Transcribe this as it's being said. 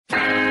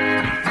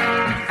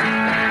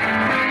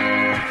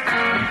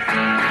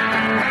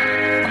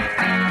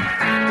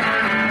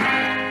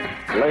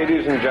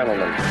Ladies and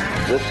gentlemen,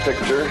 this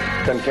picture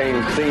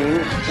contains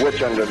scenes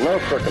which under no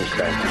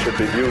circumstances should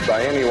be viewed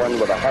by anyone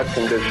with a heart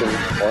condition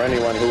or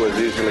anyone who is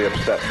easily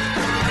upset.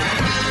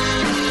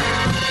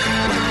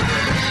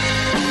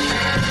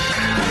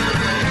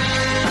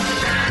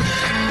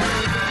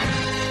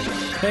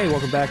 Hey,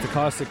 welcome back to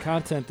Caustic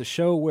Content, the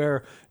show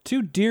where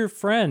two dear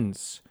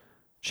friends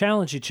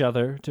challenge each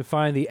other to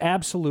find the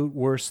absolute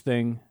worst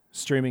thing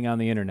streaming on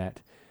the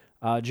internet.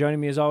 Joining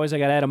me as always, I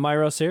got Adam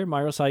Myros here.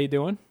 Myros, how you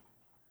doing?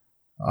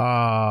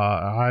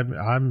 I'm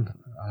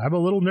a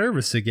little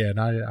nervous again.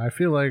 I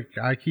feel like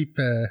I keep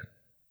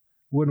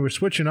when we're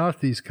switching off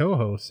these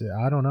co-hosts.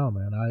 I don't know,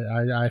 man.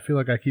 I feel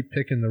like I keep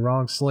picking the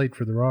wrong slate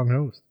for the wrong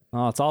host.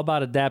 Oh, it's all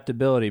about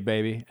adaptability,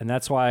 baby, and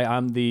that's why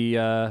I'm the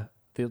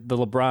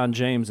LeBron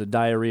James of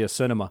Diarrhea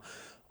Cinema.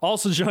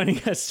 Also joining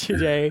us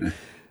today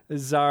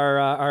is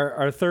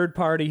our third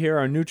party here,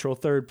 our neutral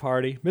third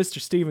party, Mr.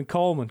 Stephen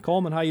Coleman.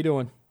 Coleman, how you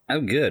doing?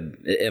 I'm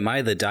good. Am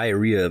I the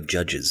diarrhea of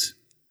judges?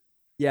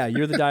 Yeah,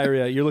 you're the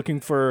diarrhea. You're looking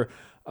for,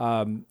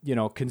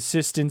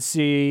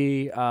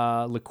 consistency,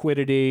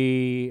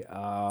 liquidity,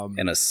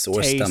 and a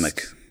sore taste,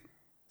 stomach,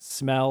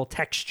 smell,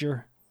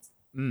 texture.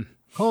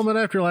 Coleman,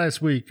 after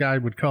last week, I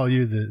would call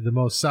you the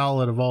most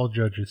solid of all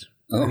judges.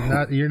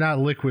 Oh. You're not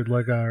liquid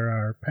like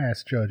our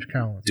past judge,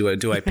 Colin.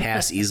 Do I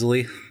pass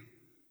easily?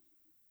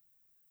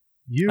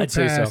 I'd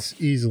pass so.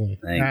 Easily.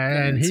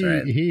 And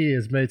he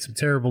has made some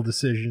terrible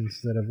decisions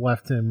that have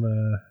left him,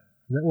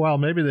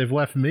 maybe they've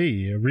left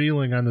me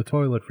reeling on the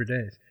toilet for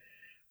days.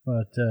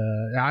 But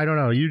I don't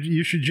know.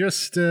 You should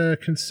just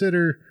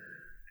consider.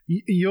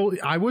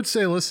 I would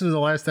say listen to the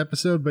last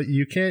episode, but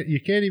you can't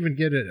even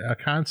get a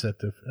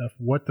concept of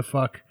what the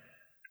fuck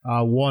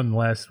won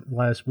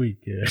last week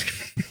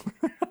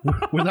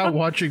without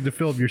watching the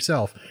film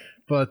yourself.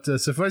 But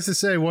suffice to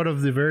say, one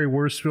of the very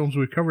worst films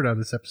we covered on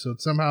this episode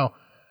somehow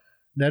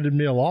netted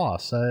me a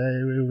loss.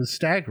 It was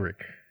staggering.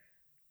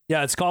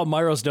 Yeah, it's called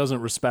Myros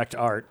Doesn't Respect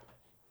Art.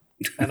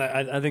 And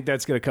I think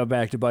that's going to come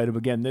back to bite him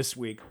again this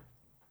week.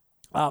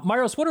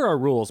 Myros, what are our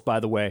rules, by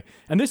the way?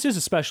 And this is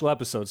a special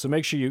episode, so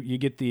make sure you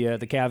get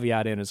the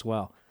caveat in as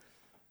well.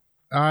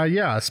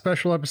 A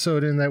special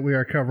episode in that we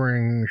are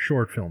covering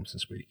short films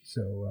this week.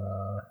 So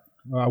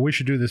we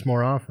should do this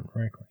more often,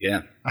 frankly.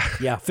 Yeah.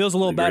 Yeah, feels a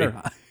little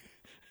better.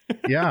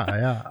 Yeah.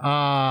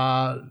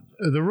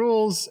 The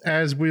rules,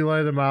 as we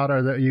lay them out,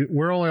 are that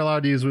we're only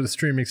allowed to use what the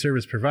streaming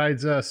service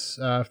provides us.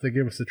 If they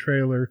give us a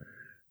trailer,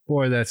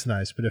 boy, that's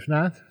nice. But if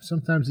not,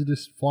 sometimes they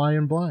just fly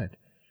in blind.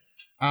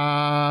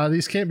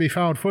 These can't be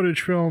found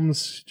footage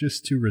films,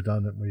 just too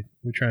redundant. We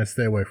try and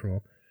stay away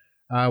from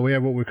them. We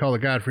have what we call the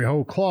Godfrey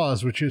Ho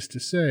clause, which is to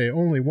say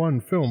only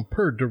one film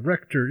per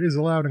director is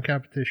allowed in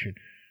competition.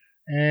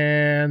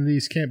 And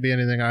these can't be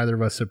anything either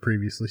of us have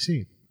previously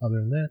seen. Other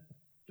than that,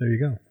 there you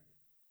go.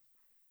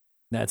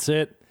 That's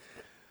it.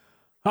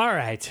 All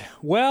right.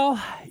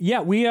 Well,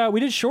 yeah, we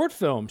did short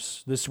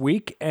films this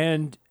week,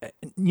 and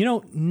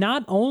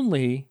not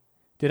only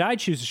did I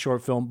choose a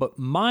short film, but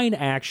mine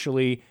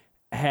actually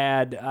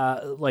had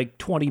like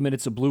 20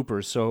 minutes of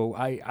bloopers. So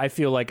I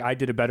feel like I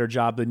did a better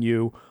job than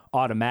you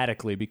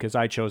automatically because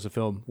I chose a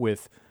film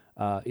with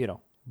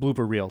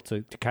blooper reel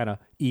to kind of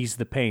ease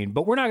the pain.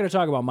 But we're not going to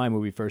talk about my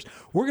movie first.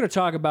 We're going to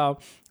talk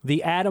about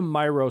the Adam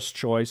Myros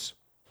choice,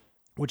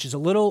 which is a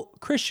little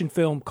Christian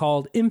film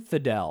called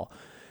Infidel.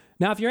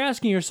 Now, if you're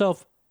asking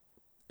yourself,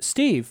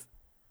 Steve,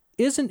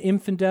 isn't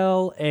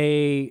Infidel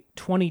a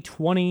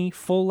 2020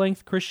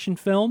 full-length Christian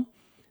film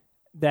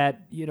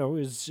that,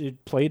 is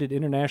played at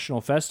international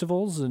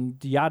festivals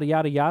and yada,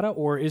 yada, yada?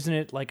 Or isn't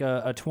it like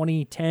a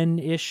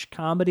 2010-ish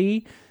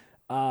comedy?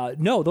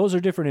 No, those are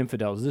different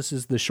Infidels. This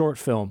is the short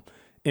film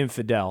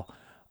Infidel,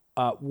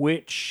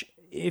 which,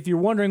 if you're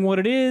wondering what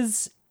it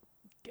is,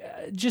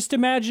 just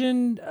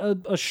imagine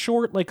a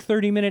short, like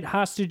 30-minute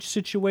hostage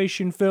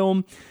situation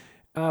film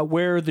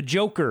where the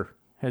Joker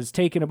has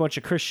taken a bunch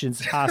of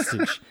Christians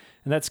hostage.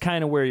 And that's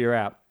kind of where you're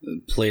at.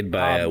 Played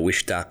by a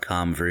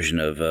Wish.com version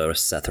of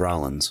Seth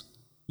Rollins.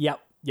 Yep,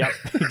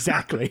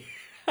 exactly.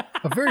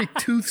 A very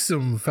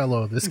toothsome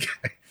fellow, this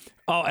guy.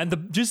 Oh,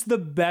 and just the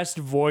best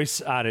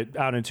voice out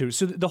into.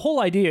 So the whole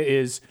idea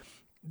is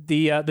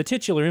the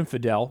titular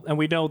infidel, and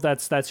we know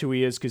that's who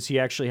he is because he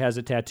actually has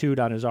it tattooed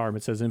on his arm.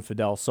 It says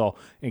infidel. So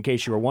in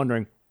case you were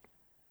wondering,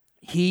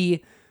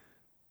 he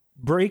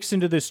breaks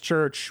into this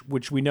church,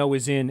 which we know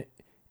is in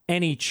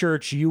Any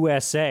Church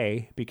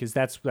USA, because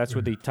that's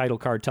what the title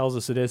card tells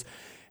us it is.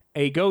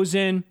 He goes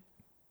in,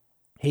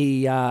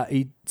 he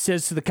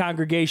says to the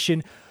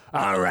congregation,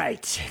 "All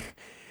right,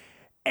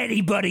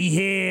 anybody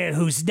here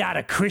who's not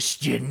a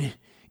Christian,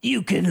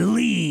 you can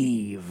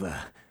leave."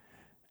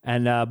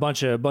 And a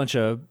bunch of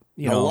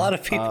a lot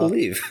of people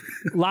leave.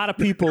 A lot of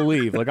people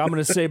leave. Like, I'm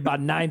going to say about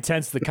 9/10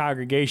 of the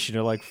congregation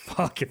are like,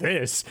 fuck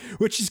this,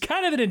 which is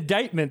kind of an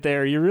indictment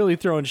there. You're really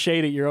throwing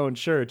shade at your own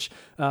church.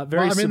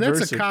 Subversive.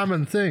 That's a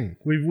common thing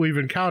we've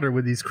encountered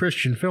with these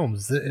Christian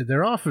films.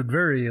 They're often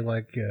very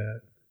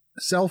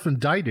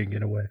self-indicting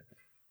in a way.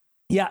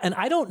 Yeah, and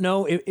I don't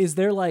know, is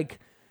there like,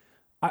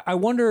 I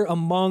wonder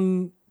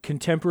among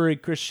contemporary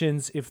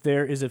Christians, if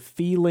there is a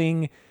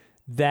feeling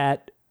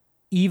that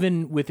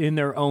even within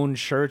their own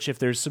church, if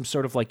there's some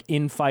sort of like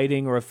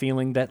infighting or a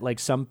feeling that like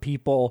some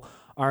people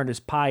aren't as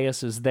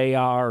pious as they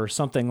are or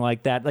something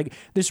like that, like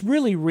this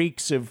really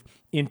reeks of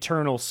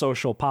internal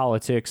social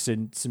politics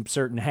and some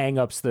certain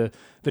hang-ups the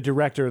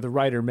director or the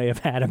writer may have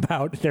had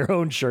about their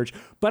own church.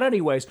 But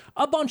anyways,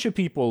 a bunch of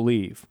people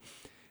leave.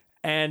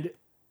 And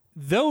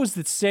those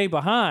that stay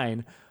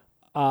behind,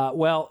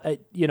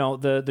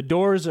 the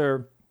doors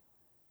are,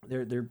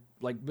 they're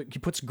like, he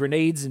puts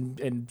grenades and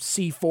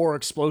C4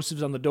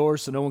 explosives on the door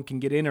so no one can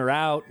get in or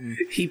out. And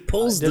he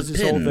pulls the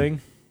this pin whole thing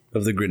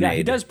of the grenade. Yeah,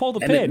 he does pull the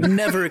pin. pin. It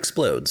never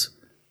explodes.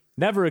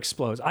 Never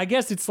explodes. I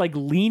guess it's like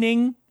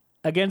leaning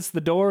against the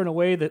door in a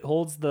way that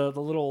holds the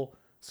little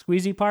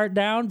squeezy part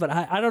down. But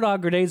I don't know how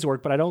grenades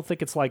work, but I don't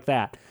think it's like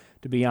that,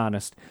 to be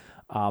honest.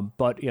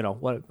 But I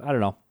don't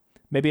know.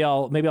 Maybe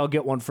I'll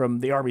get one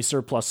from the Army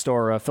surplus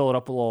store, fill it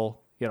up a little,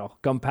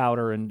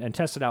 gunpowder and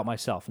test it out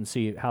myself and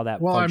see how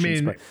that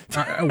functions.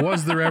 I mean,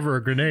 was there ever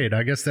a grenade?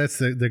 I guess that's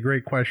the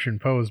great question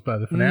posed by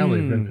the finale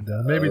of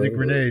Infidel. Maybe the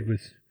grenade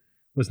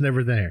was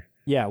never there.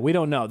 Yeah, we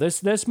don't know.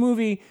 This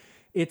movie,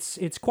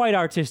 it's quite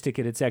artistic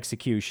in its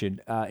execution.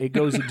 It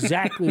goes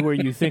exactly where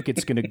you think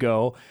it's going to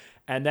go,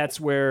 and that's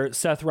where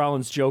Seth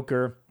Rollins'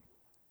 Joker,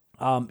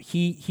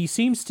 he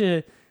seems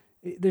to,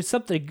 there's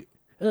something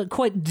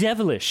quite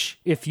devilish,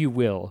 if you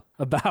will,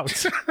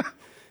 about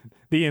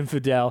the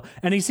infidel,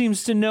 and he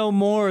seems to know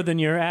more than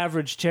your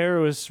average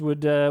terrorist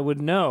would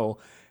know,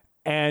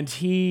 and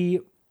he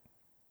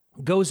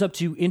goes up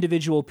to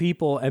individual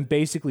people and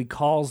basically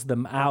calls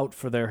them out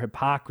for their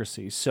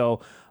hypocrisy.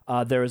 So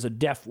there is a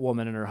deaf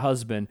woman and her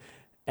husband,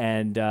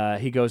 and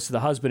he goes to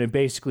the husband and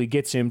basically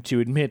gets him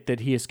to admit that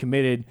he has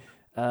committed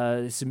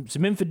some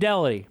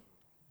infidelity.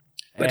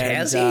 But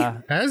has he?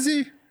 Has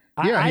he?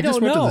 Yeah, I he just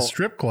don't went know. to the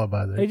strip club,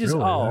 I think.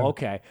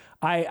 Okay.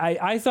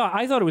 I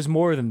thought it was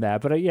more than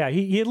that, but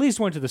he at least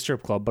went to the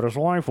strip club, but his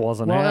wife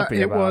wasn't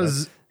happy about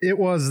it. It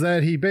was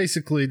that he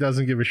basically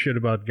doesn't give a shit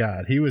about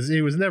God. He was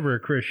never a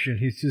Christian.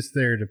 He's just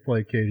there to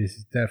placate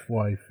his deaf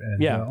wife,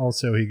 and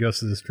also he goes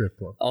to the strip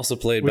club. Also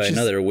played by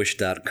another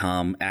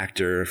Wish.com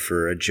actor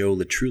for Joe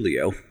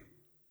Latrulio.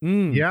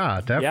 Yeah,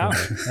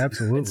 definitely. Yeah.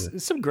 Absolutely.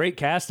 It's some great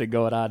casting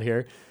going on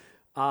here.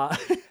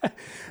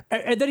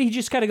 And then he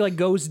just kind of like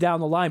goes down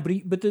the line,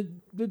 but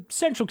the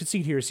central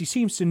conceit here is he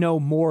seems to know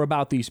more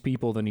about these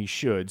people than he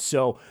should.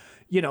 So,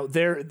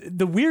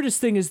 the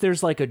weirdest thing is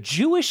there's like a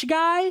Jewish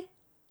guy,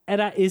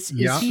 and is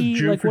he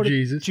Jew like for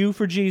Jesus? Jew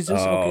for Jesus?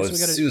 Oh, okay, so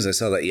as soon as I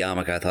saw that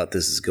yarmulke, I thought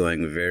this is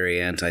going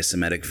very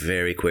anti-Semitic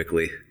very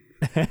quickly.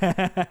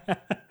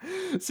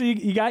 So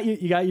you got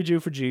your Jew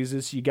for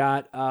Jesus. You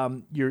got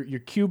your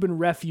Cuban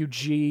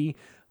refugee.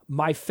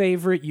 My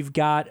favorite, you've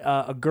got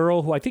a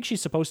girl who I think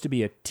she's supposed to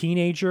be a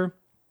teenager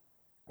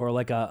or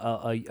like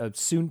a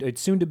soon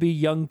to be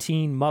young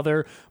teen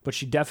mother, but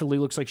she definitely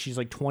looks like she's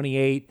like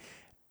 28.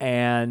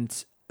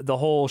 And the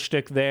whole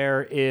shtick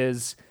there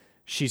is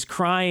she's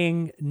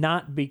crying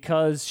not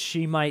because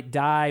she might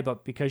die,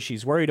 but because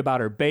she's worried about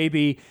her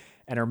baby.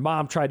 And her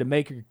mom tried to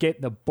make her get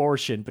an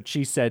abortion, but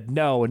she said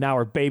no, and now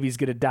her baby's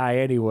gonna die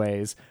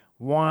anyways.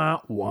 Wah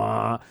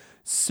wah.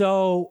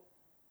 So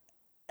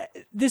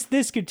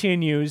this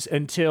continues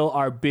until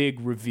our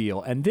big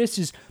reveal, and this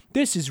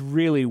is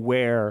really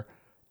where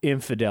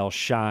Infidel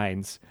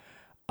shines,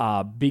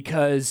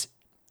 because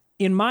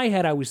in my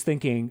head I was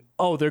thinking,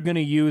 oh, they're going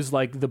to use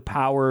like the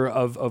power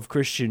of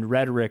Christian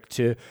rhetoric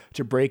to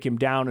break him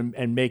down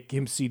and make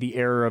him see the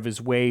error of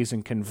his ways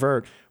and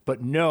convert.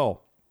 But no,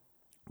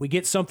 we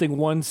get something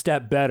one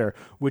step better,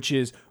 which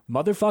is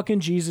motherfucking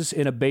Jesus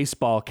in a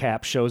baseball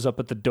cap shows up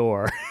at the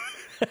door.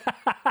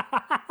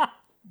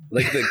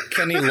 Like the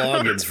Kenny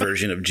Loggins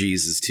version of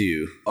Jesus,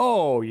 too.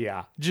 Oh,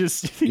 yeah.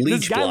 Just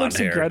this guy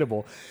looks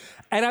incredible.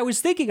 And I was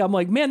thinking, I'm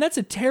like, man, that's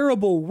a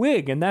terrible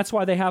wig. And that's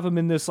why they have him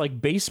in this like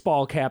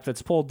baseball cap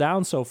that's pulled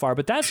down so far.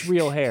 But that's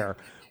real hair,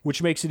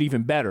 which makes it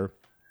even better.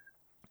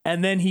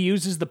 And then he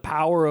uses the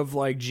power of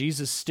like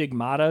Jesus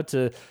stigmata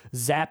to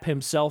zap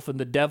himself and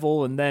the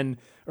devil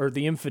or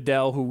the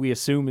infidel, who we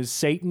assume is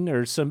Satan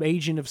or some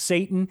agent of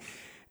Satan.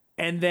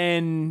 And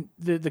then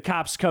the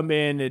cops come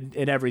in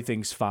and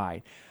everything's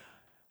fine.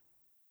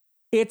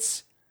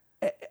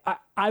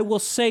 I will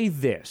say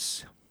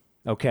this,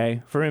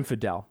 okay, for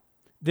Infidel.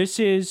 This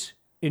is,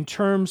 in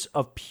terms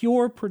of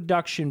pure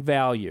production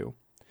value,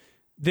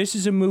 this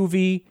is a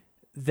movie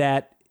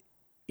that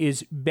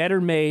is better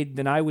made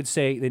than I would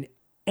say than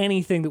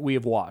anything that we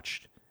have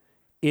watched.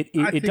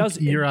 It does.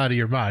 You're out of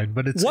your mind,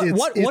 but it's what have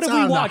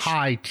we watched? The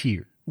high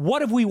tier.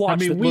 What have we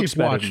watched? I mean, we've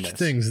watched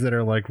things that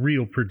are like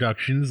real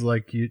productions,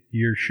 like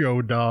your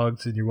Show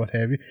Dogs and your what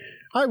have you.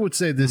 I would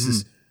say this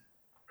is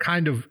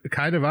kind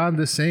of on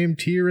the same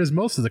tier as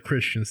most of the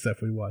Christian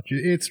stuff we watch.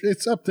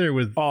 It's up there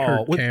with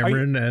Kirk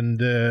Cameron and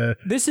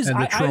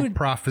the Trump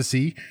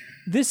prophecy.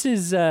 This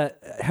is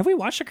have we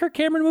watched a Kirk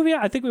Cameron movie?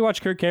 I think we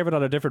watched Kirk Cameron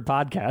on a different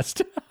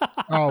podcast.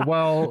 Oh,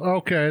 well,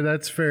 okay,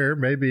 that's fair.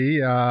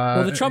 Maybe.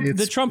 Well, the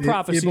Trump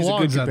prophecy is a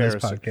good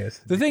comparison.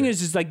 The thing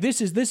is like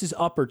this is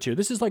upper tier.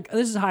 This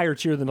is higher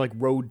tier than like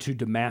Road to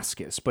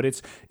Damascus, but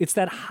it's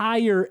that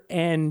higher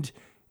end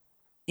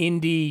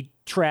indie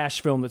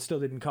trash film that still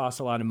didn't cost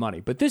a lot of money.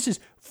 But this is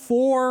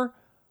for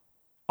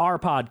our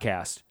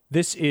podcast.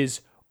 This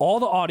is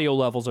all the audio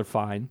levels are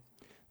fine.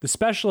 The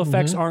special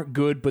effects aren't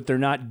good, but they're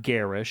not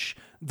garish.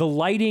 The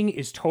lighting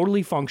is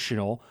totally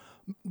functional.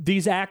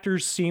 These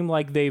actors seem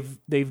like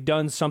they've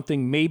done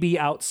something maybe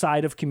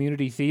outside of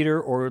community theater,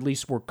 or at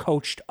least were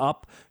coached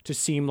up to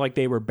seem like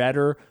they were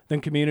better than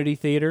community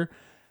theater.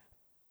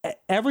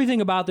 Everything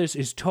about this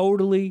is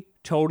totally,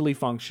 totally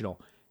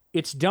functional.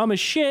 It's dumb as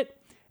shit,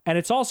 and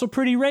it's also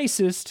pretty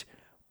racist,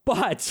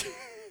 but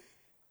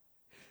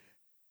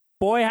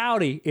boy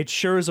howdy, it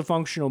sure is a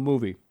functional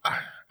movie.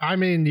 I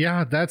mean,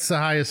 yeah, that's the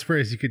highest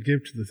praise you could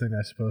give to the thing,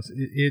 I suppose.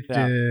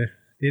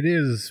 It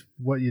is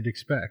what you'd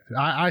expect.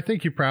 I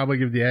think you probably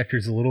give the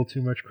actors a little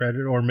too much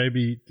credit, or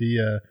maybe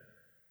the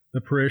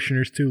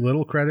parishioners too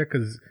little credit,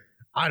 because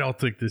I don't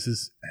think this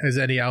has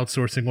any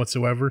outsourcing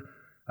whatsoever.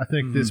 I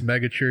think this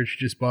mega church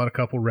just bought a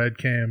couple red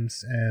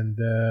cams, and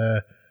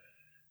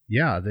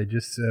they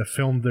just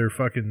filmed their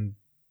fucking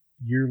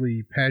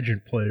yearly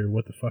pageant play or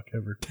what the fuck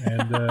ever.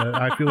 And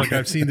I feel like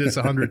I've seen this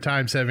 100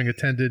 times, having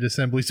attended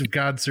Assemblies of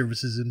God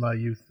services in my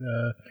youth.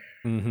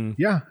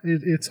 Yeah,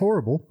 it's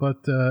horrible, but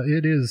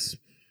it is.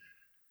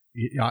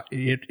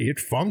 It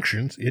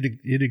functions.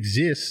 It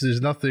exists.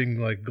 There's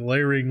nothing like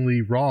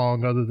glaringly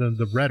wrong other than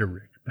the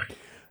rhetoric.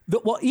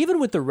 Well,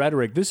 even with the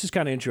rhetoric, this is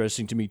kind of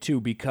interesting to me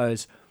too,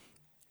 because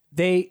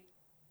they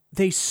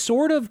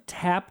sort of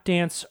tap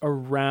dance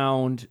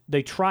around.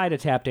 They try to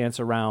tap dance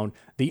around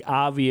the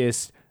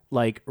obvious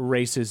like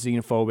racist,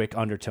 xenophobic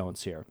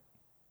undertones here.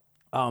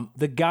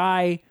 The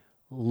guy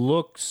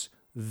looks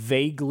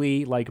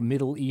vaguely like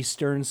Middle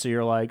Eastern, so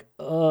you're like,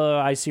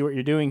 I see what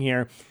you're doing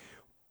here.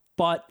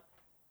 But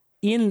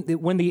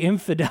when the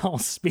infidel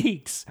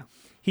speaks,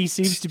 he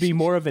seems to be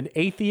more of an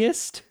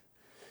atheist.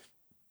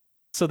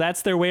 So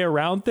that's their way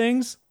around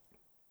things.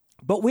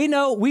 But we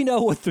know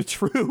what the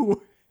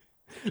true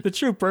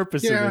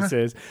purpose of this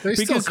is. They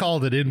still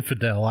called it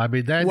infidel. I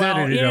mean, that in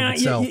and of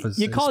itself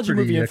is called your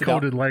movie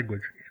infidel. Coded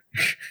language.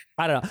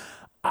 I don't know.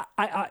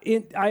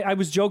 I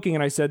was joking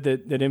and I said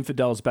that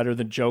Infidel is better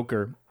than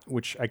Joker,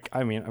 which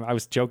I mean I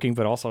was joking,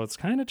 but also it's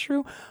kind of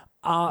true.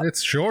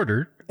 It's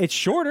shorter. It's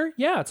shorter.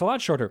 Yeah, it's a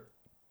lot shorter.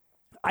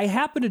 I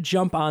happened to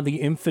jump on the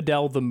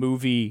Infidel the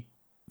Movie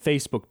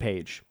Facebook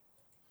page,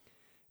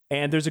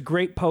 and there's a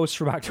great post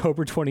from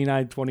October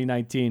 29,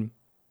 2019.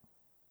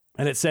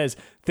 And it says,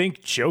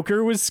 think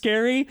Joker was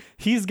scary?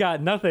 He's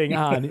got nothing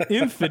on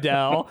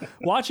Infidel.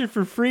 Watch it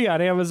for free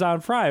on Amazon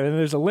Prime. And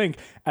there's a link.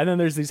 And then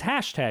there's these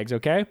hashtags,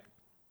 okay?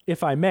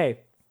 If I may.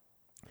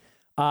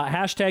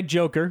 Hashtag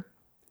Joker.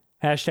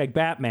 Hashtag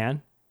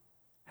Batman.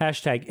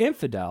 Hashtag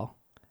Infidel.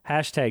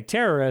 Hashtag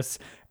terrorists.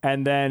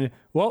 And then,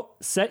 well,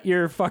 set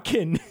your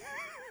fucking...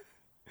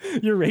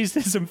 your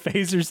racism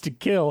phasers to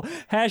kill.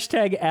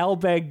 Hashtag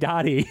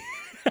al-Baghdadi.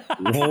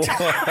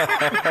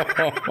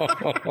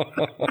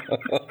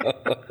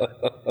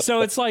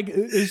 So it's like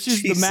it's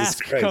just Jesus the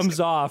mask Christ. Comes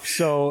off,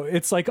 so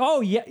it's like,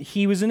 oh yeah,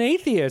 he was an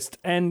atheist.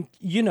 And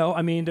you know,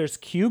 I mean, there's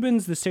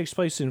Cubans. This takes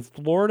place in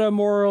Florida,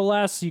 more or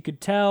less. You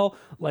could tell,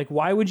 like,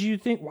 why would you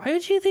think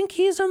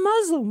he's a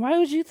Muslim? Why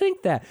would you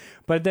think that?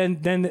 But then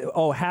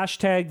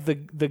hashtag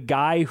the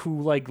guy who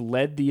like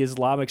led the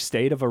Islamic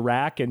State of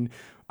Iraq, and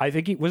I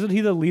think wasn't he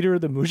the leader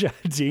of the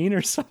Mujahideen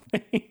or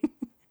something?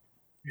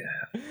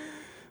 Yeah.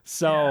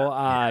 So,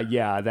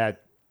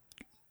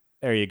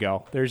 there you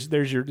go. There's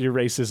your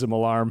racism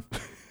alarm.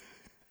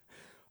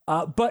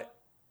 But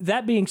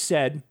that being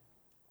said,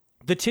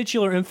 the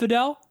titular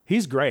infidel,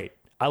 he's great.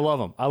 I love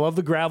him. I love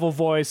the gravel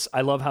voice.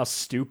 I love how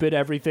stupid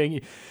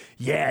everything.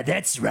 Yeah,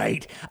 that's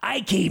right.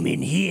 I came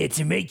in here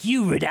to make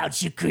you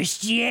renounce your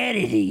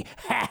Christianity.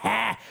 Ha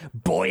ha.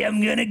 Boy,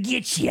 I'm gonna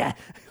get you.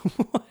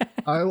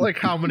 I like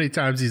how many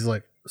times he's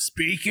like,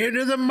 speak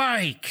into the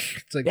mic.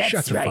 It's like,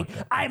 that's right.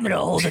 I'm going to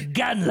hold a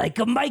gun like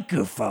a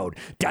microphone.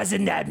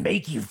 Doesn't that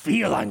make you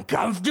feel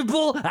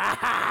uncomfortable?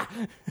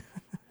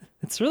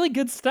 It's really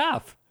good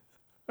stuff.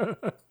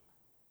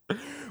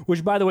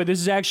 Which, by the way,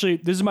 this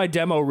is my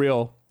demo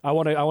reel. I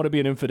want to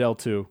be an infidel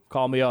too.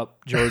 Call me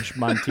up, George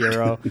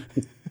Monteiro.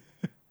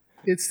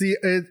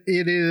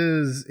 It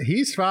is.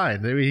 He's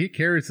fine. I mean, he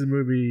carries the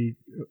movie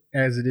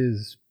as it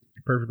is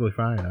perfectly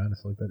fine,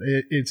 honestly. But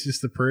it's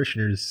just the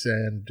parishioners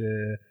and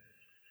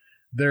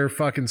their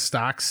fucking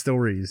stock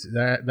stories.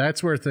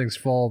 That's where things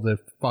fall the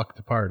fuck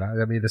apart.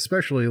 I mean,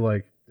 especially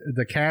like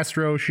the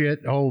Castro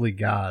shit. Holy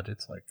God,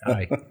 it's like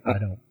I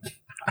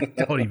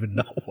don't even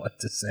know what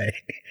to say.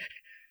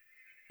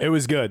 It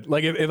was good.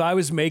 Like if I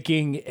was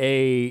making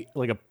a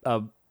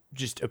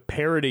just a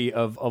parody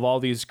of all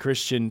these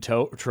Christian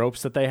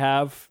tropes that they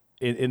have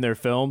in their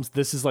films.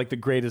 This is like the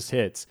greatest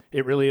hits.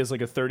 It really is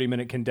like a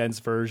 30-minute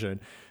condensed version.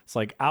 It's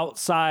like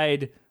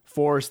outside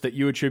force that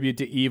you attribute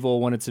to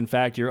evil when it's in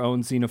fact your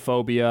own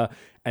xenophobia,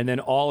 and then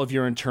all of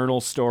your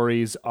internal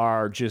stories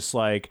are just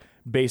like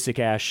basic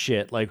ass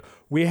shit. Like,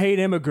 we hate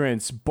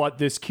immigrants, but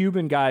this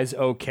Cuban guy's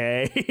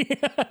okay.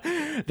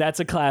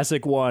 That's a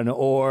classic one.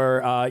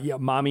 Or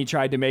mommy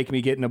tried to make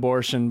me get an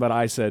abortion, but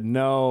I said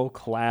no.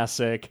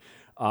 Classic.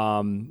 They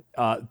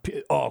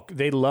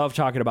love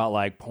talking about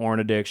like porn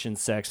addiction,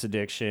 sex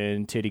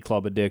addiction, titty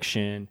club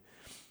addiction.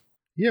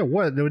 Yeah,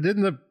 what?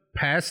 Didn't the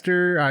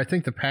pastor, I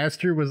think the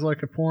pastor was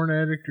like a porn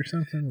addict or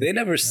something? They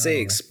never say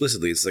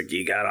explicitly. It's like,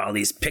 you got all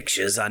these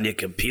pictures on your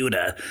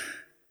computer,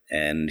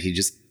 and he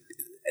just,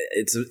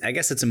 I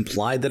guess it's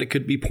implied that it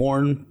could be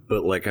porn,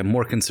 but like, I'm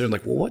more concerned,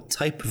 like, well, what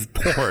type of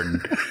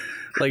porn?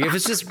 Like, if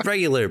it's just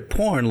regular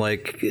porn,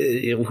 like,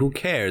 who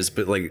cares?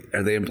 But like,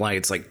 are they implying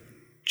it's like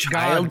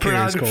child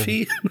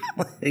pornography?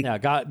 Yeah,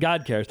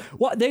 God cares.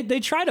 Well, they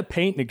try to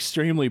paint in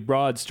extremely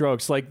broad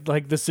strokes,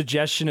 like the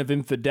suggestion of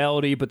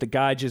infidelity, but the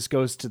guy just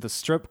goes to the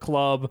strip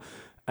club,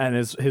 and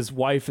his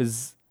wife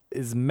is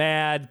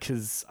mad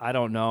because I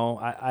don't know.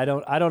 I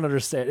don't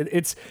understand.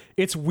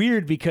 It's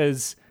weird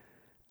because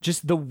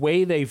just the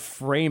way they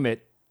frame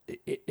it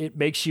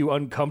makes you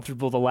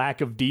uncomfortable, the lack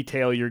of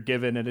detail you're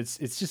given, and it's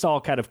just all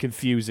kind of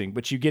confusing.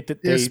 But you get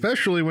that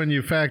especially when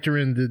you factor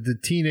in the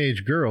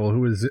teenage girl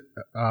who is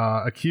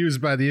accused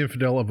by the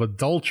infidel of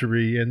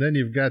adultery, and then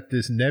you've got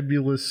this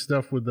nebulous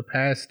stuff with the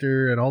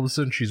pastor, and all of a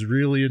sudden she's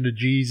really into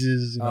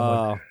Jesus. And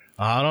I'm like,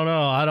 I don't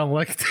know. I don't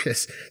like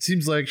this.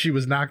 Seems like she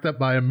was knocked up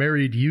by a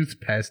married youth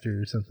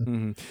pastor or something.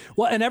 Mm-hmm.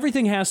 Well, and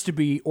everything has to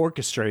be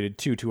orchestrated,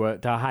 too, to a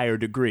higher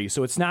degree.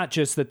 So it's not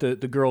just that the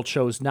girl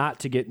chose not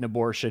to get an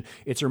abortion.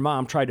 It's her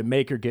mom tried to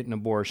make her get an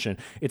abortion.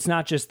 It's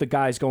not just the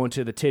guy's going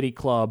to the titty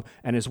club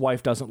and his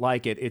wife doesn't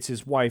like it. It's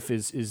his wife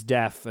is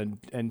deaf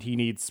and he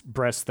needs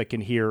breasts that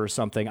can hear or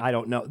something. I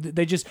don't know.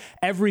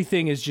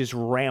 Everything is just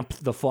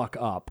ramped the fuck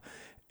up.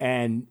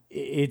 And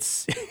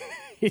it's...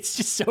 It's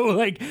just so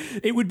like,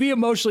 it would be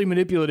emotionally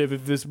manipulative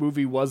if this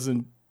movie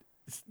wasn't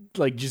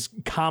like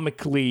just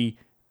comically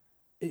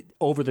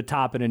over the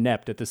top and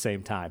inept at the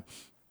same time.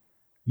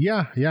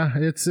 Yeah.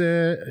 It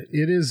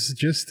is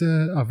just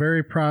a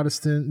very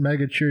Protestant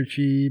mega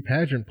churchy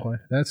pageant play.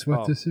 That's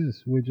what this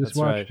is. We just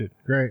watched it.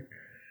 Great.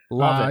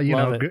 Love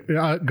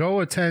it.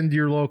 Go attend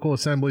your local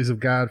Assemblies of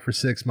God for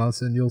 6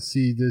 months and you'll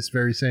see this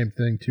very same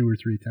thing 2 or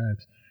 3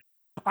 times.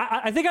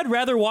 I think I'd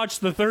rather watch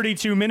the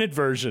 32-minute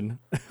version.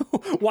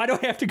 Why do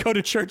I have to go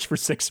to church for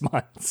 6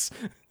 months?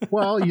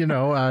 Well, you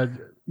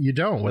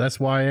don't. That's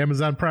why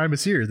Amazon Prime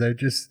is here. They've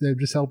just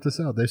helped us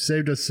out. They've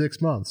saved us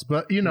 6 months.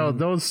 But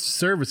those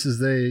services,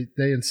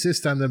 they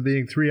insist on them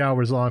being 3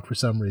 hours long for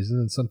some reason,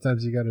 and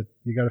sometimes you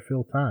gotta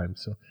fill time.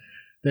 So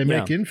they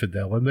make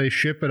Infidel and they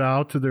ship it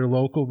out to their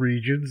local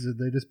regions, and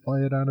they just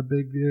play it on a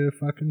big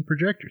fucking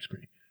projector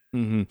screen.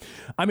 Mm-hmm.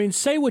 I mean,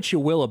 say what you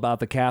will about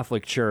the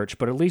Catholic Church,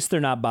 but at least they're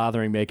not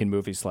bothering making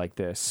movies like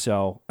this.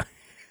 So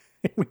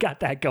we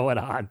got that going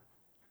on.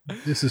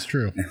 This is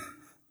true.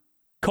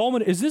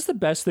 Coleman, is this the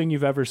best thing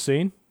you've ever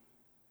seen?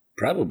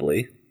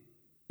 Probably.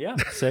 Yeah.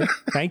 See?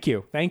 Thank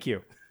you.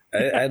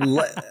 I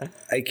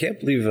can't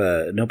believe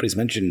nobody's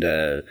mentioned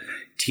a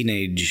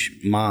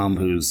teenage mom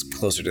who's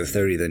closer to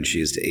 30 than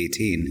she is to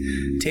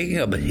 18 taking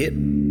a hit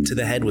to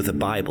the head with a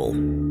Bible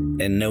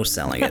and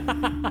no-selling it.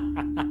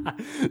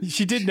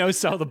 She did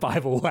no-sell the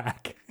Bible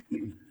whack.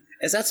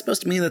 Is that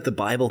supposed to mean that the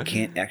Bible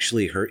can't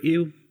actually hurt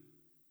you?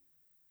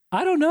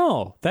 I don't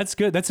know. That's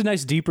good. That's a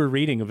nice deeper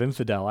reading of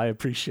Infidel. I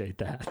appreciate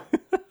that.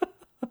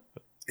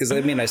 Because,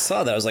 I mean, I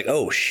saw that. I was like,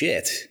 oh,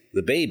 shit,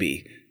 the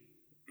baby.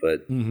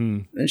 But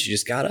then she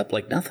just got up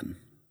like nothing.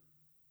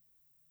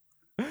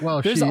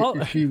 Well,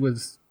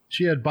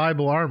 she had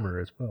Bible armor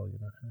as well.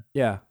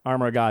 Yeah,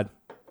 armor of God.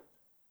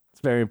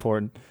 It's very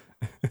important.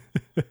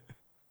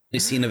 A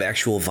scene of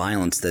actual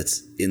violence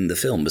that's in the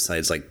film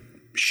besides like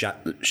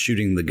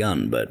shooting the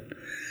gun, but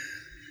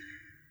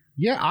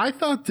yeah, I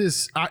thought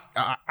this.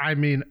 I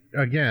mean,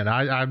 again,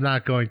 I'm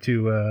not going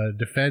to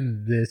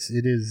defend this.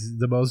 It is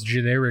the most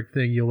generic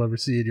thing you'll ever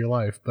see in your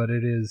life, but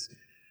it is.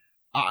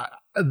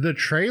 The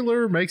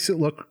trailer makes it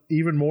look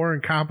even more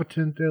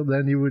incompetent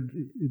than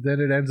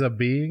it ends up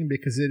being,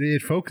 because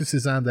it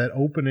focuses on that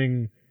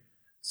opening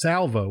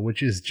salvo,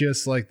 which is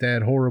just like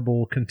that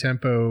horrible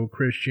contempo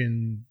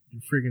Christian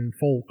friggin'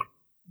 folk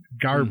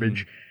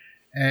garbage,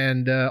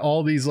 and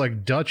all these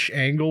like Dutch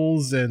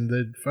angles and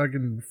the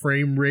fucking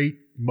frame rate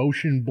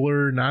motion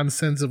blur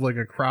nonsense of like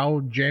a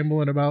crowd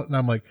jambling about, and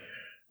I'm like,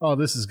 oh,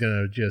 this is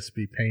gonna just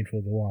be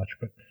painful to watch,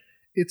 but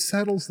it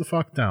settles the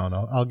fuck down.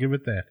 I'll give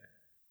it that.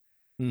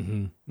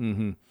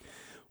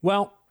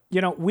 Well,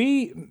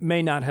 we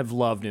may not have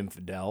loved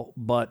Infidel,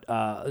 but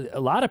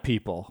a lot of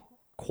people,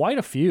 quite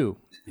a few,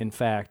 in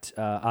fact,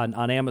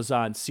 on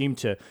Amazon seem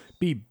to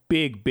be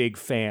big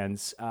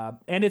fans,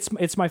 and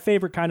it's my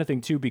favorite kind of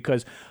thing too,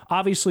 because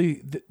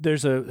obviously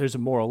there's a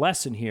moral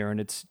lesson here, and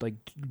it's like,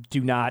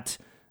 do not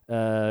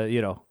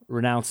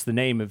renounce the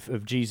name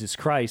of Jesus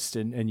Christ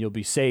and you'll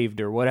be saved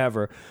or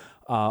whatever.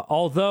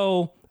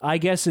 Although I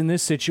guess in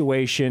this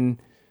situation,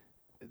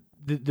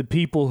 the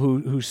people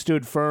who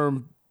stood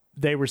firm,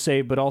 they were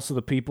saved, but also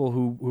the people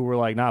who were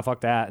like, nah,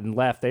 fuck that, and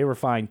left, they were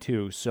fine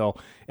too. So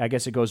I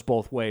guess it goes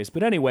both ways.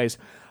 But anyways,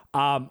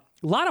 a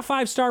lot of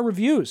 5-star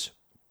reviews.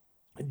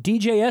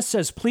 DJS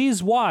says,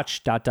 please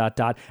watch ...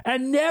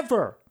 and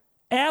never,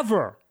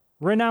 ever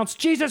renounce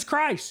Jesus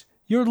Christ,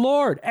 your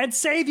Lord and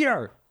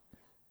Savior.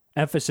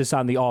 Emphasis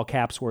on the all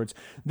caps words.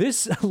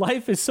 This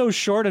life is so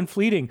short and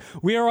fleeting.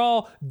 We are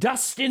all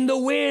dust in the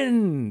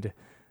wind.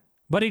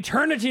 But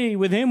eternity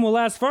with him will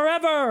last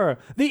forever.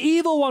 The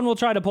evil one will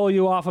try to pull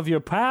you off of your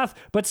path,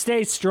 but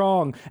stay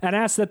strong and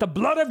ask that the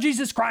blood of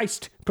Jesus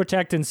Christ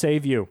protect and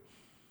save you.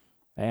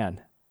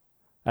 Man,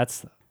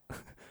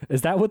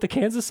 is that what the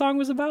Kansas song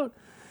was about?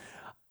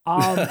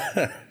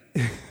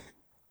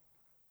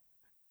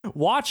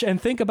 Watch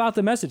and think about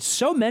the message.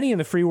 So many in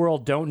the free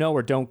world don't know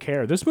or don't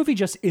care. This movie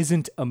just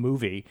isn't a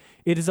movie.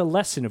 It is a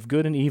lesson of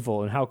good and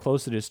evil and how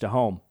close it is to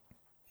home.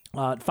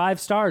 5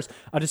 stars,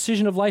 A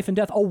Decision of Life and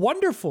Death, a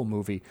wonderful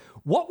movie.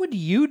 What would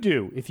you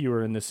do if you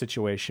were in this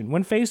situation?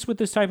 When faced with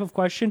this type of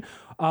question,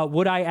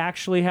 would I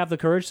actually have the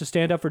courage to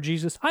stand up for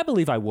Jesus? I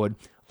believe I would.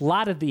 A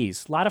lot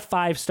of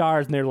 5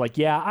 stars, and they're like,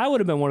 yeah, I would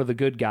have been one of the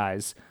good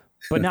guys,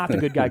 but not the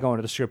good guy going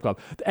to the strip club.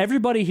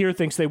 Everybody here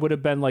thinks they would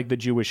have been like the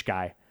Jewish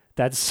guy.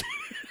 That's...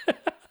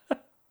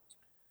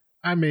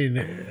 I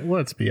mean,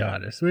 let's be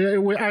honest.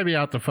 I'd be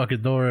out the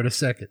fucking door in a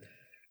second.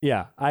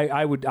 Yeah,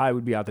 I would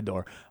be out the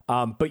door.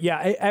 But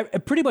yeah,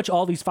 pretty much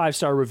all these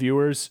 5-star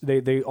reviewers,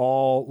 they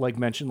all like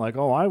mention like,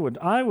 oh, I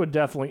would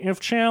definitely, if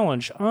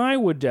challenged, I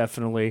would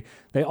definitely.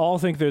 They all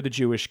think they're the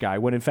Jewish guy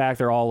when in fact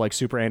they're all like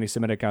super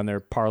anti-Semitic on their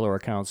Parler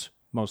accounts,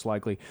 most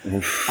likely.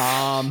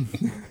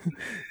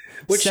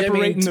 Which,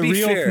 separating to the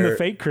real fair, from the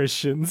fake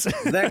Christians.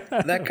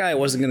 that guy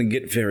wasn't going to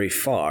get very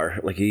far.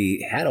 Like,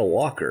 he had a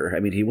walker. I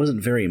mean, he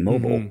wasn't very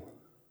mobile. Mm-hmm.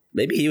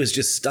 Maybe he was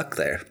just stuck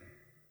there.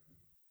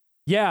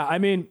 Yeah, I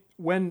mean,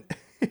 when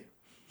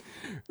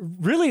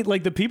really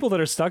like the people that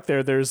are stuck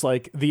there, there's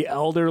like the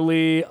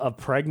elderly, a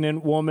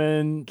pregnant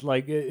woman,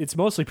 like it's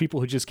mostly people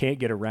who just can't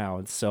get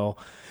around. So,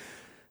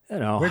 you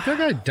know. Wait, that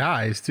guy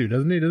dies too,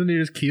 doesn't he? Doesn't he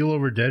just keel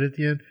over dead at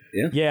the end?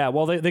 Yeah. Yeah,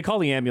 well, they call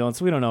the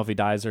ambulance. We don't know if he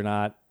dies or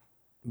not,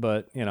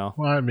 but you know.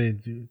 Well, I mean,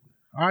 dude,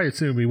 I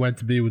assume he went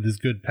to be with his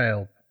good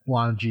pal,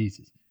 blonde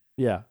Jesus.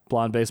 Yeah,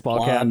 blonde baseball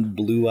cap. Blonde,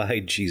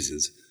 blue-eyed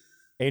Jesus.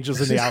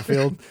 Angels in the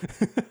outfield.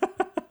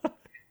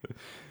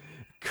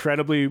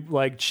 Incredibly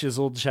like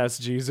chiseled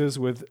chest Jesus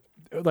with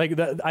like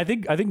that. I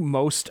think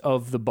most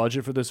of the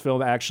budget for this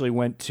film actually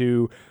went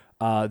to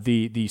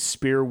the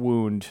spear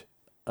wound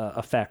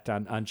effect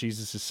on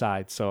Jesus'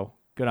 side. So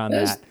good on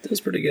that. That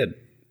was pretty good.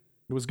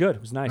 It was good.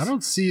 It was nice. I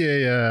don't see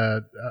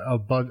a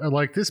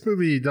like this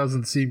movie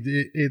doesn't seem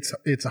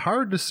it's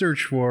hard to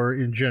search for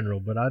in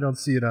general, but I don't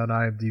see it on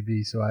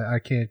IMDb, so I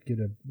can't get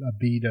a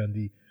beat on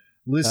the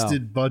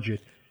listed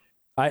budget.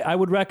 I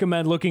would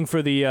recommend looking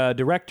for the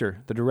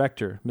director,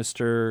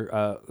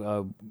 Mr.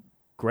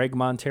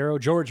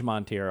 George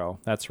Montero.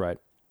 That's right.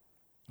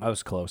 I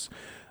was close.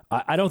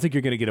 I don't think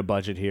you're going to get a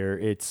budget here.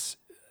 It's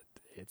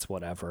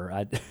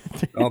whatever.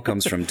 All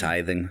comes from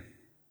tithing.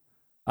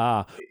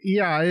 Yeah,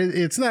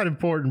 it's not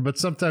important, but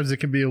sometimes it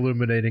can be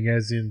illuminating,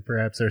 as in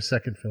perhaps our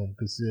second film,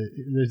 because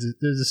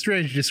there's a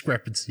strange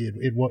discrepancy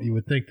in what you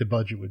would think the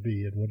budget would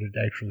be and what it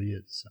actually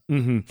is. So.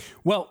 Mm-hmm.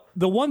 Well,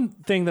 the one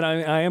thing that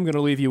I am going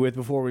to leave you with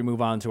before we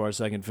move on to our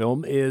second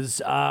film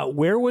is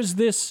where was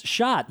this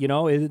shot? You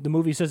know, the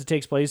movie says it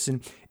takes place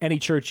in Any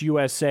Church,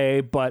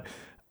 USA, but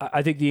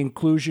I think the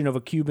inclusion of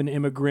a Cuban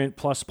immigrant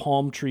plus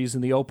palm trees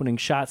in the opening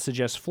shot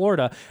suggests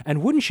Florida.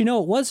 And wouldn't you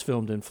know, it was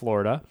filmed in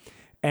Florida.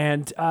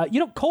 And,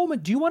 Coleman,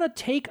 do you want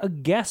to take a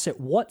guess at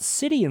what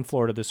city in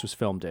Florida this was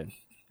filmed in?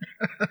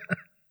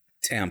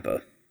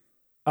 Tampa.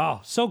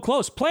 Oh, so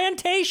close.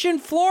 Plantation,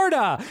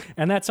 Florida.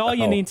 And that's all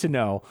you need to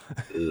know.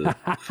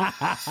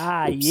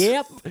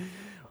 Yep.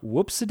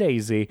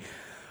 Whoops-a-daisy.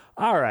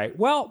 All right.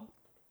 Well,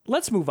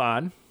 let's move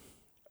on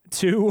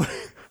to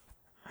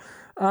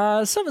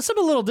something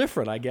a little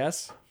different, I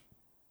guess.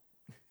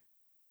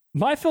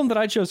 My film that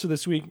I chose for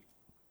this week,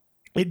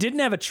 it didn't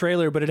have a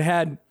trailer, but it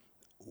had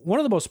one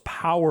of the most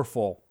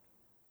powerful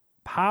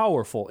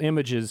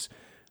images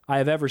I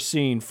have ever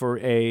seen for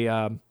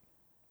a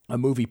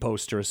movie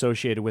poster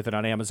associated with it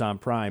on Amazon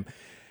Prime.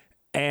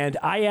 And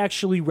I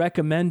actually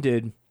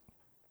recommended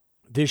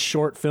this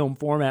short film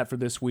format for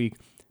this week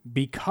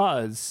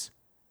because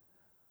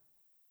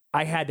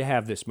I had to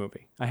have this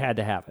movie. I had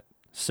to have it.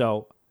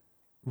 So,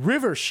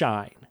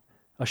 Rivershine,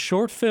 a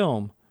short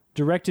film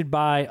directed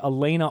by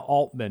Elena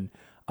Altman.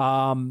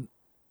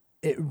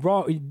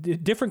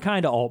 Different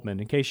kind of Altman,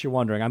 in case you're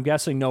wondering. I'm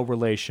guessing no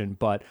relation,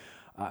 but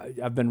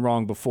I've been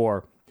wrong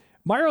before.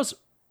 Myros,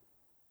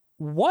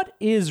 what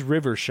is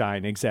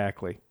Rivershine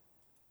exactly?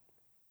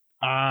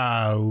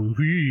 I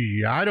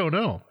don't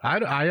know.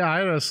 I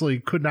honestly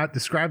could not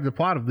describe the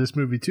plot of this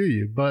movie to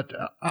you, but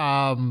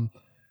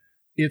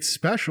it's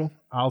special.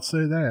 I'll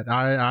say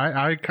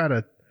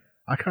that.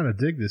 I kind of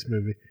dig this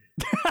movie.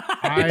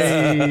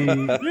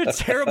 You're a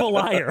terrible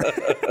liar.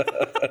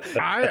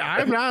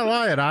 I'm not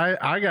lying.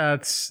 I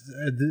got,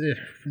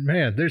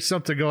 man, there's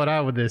something going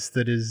on with this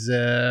that is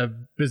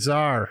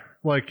bizarre.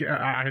 Like,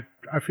 I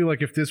feel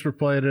like if this were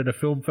played at a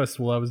film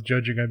festival I was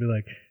judging, I'd be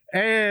like,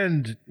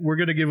 and we're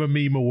going to give a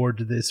meme award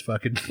to this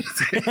fucking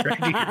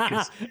right here,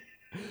 'cause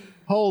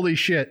holy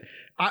shit.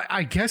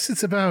 I guess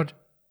it's about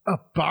a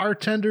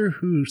bartender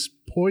who's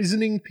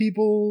poisoning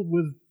people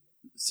with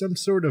some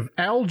sort of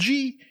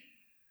algae.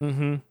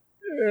 Mm-hmm.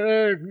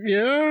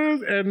 Yeah,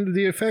 and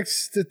the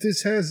effects that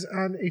this has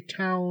on a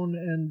town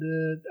and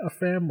a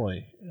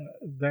family.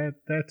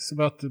 That's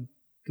about the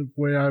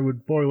way I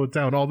would boil it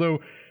down. Although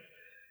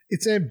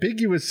it's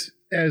ambiguous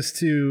as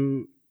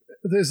to,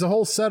 there's a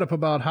whole setup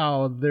about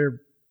how the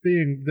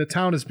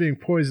town is being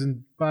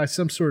poisoned by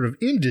some sort of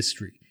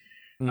industry.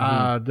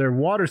 Mm-hmm. Their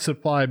water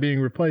supply being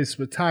replaced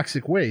with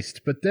toxic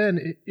waste. But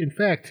then, in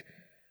fact,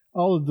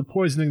 all of the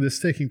poisoning that's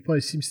taking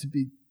place seems to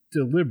be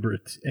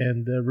deliberate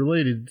and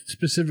related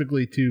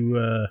specifically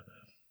to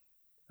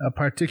a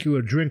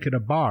particular drink at a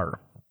bar.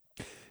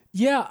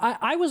 Yeah,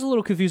 I was a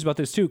little confused about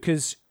this too,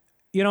 because,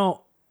 you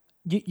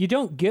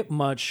don't get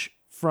much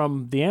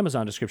from the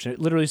Amazon description. It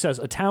literally says,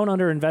 a town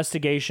under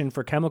investigation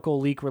for chemical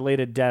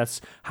leak-related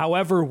deaths.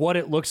 However, what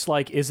it looks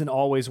like isn't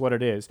always what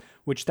it is,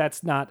 which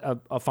that's not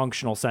a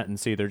functional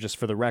sentence either, just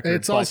for the record.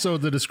 It's also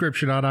the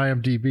description on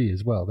IMDb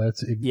as well.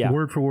 That's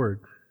word for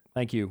word.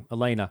 Thank you,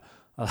 Elena.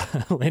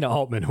 Elena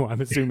Altman, who I'm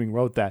assuming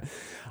wrote that.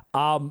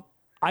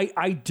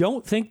 I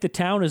don't think the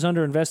town is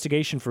under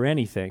investigation for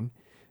anything.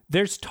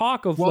 There's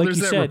talk of, like you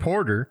said, there's that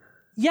reporter.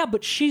 Yeah,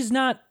 but she's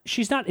not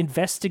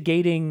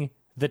investigating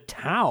the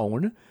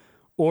town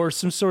or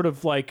some sort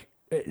of like,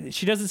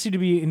 she doesn't seem to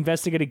be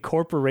investigating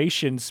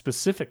corporations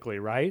specifically,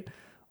 right?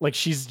 Like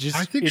she's just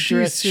I think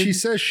she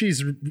says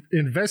she's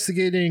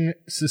investigating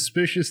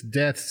suspicious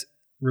deaths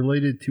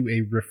related to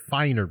a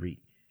refinery.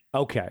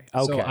 Okay.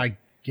 So I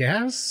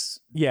guess?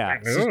 Yeah.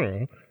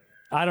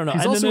 I don't know.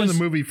 He's also in the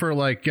movie for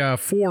like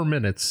 4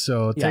 minutes,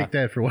 so take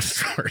that for what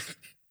it's worth.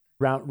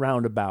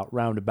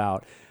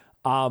 Roundabout.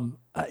 I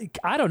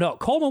don't know.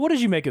 Coleman, what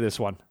did you make of this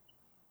one?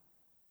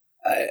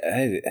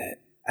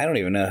 I don't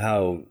even know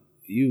how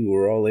you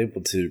were all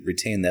able to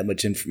retain that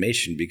much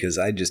information, because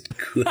I just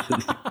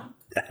couldn't.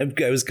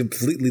 I was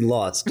completely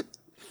lost.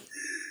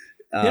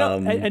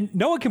 And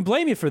no one can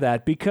blame you for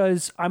that,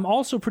 because I'm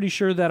also pretty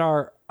sure that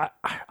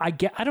I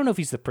don't know if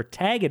he's the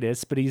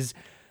protagonist, but he's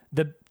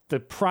the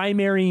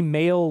primary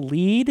male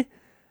lead.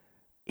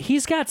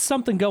 He's got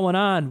something going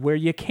on where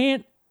you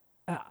can't.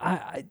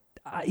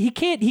 He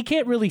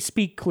can't really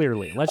speak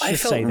clearly. Let's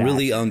just say that. I felt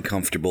really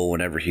uncomfortable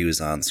whenever he was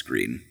on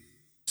screen.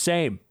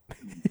 Same.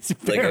 It's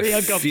very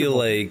uncomfortable. I feel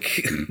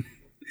like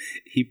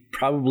he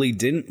probably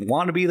didn't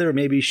want to be there.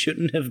 Maybe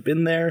shouldn't have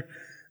been there.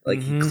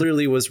 Like he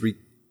clearly was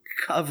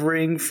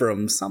recovering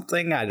from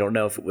something. I don't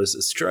know if it was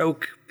a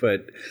stroke,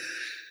 but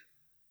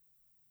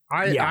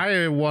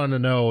I want to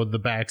know the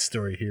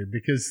backstory here,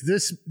 because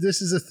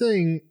this is a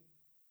thing.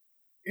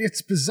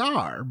 It's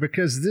bizarre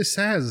because this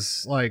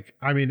has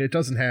it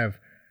doesn't have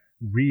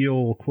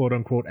real quote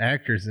unquote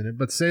actors in it,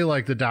 but say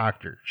like the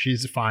doctor,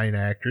 she's a fine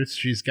actress.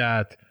 She's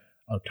got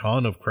a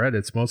ton of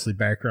credits, mostly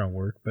background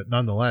work, but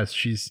nonetheless,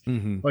 she's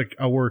like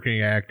a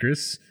working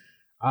actress.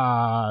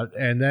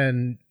 And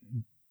then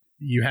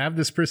you have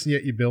this person,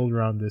 yet you build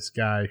around this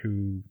guy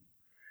who,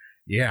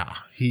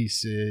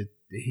 he's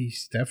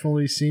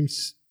definitely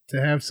seems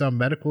to have some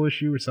medical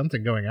issue or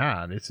something going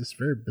on. It's this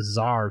very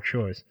bizarre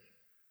choice.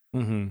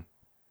 Mm-hmm.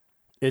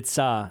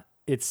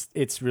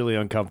 It's really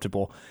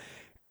uncomfortable.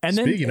 And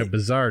speaking of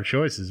bizarre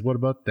choices, what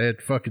about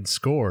that fucking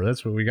score?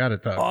 That's what we got to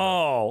talk about.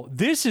 Oh,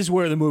 this is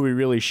where the movie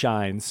really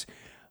shines.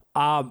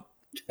 I'm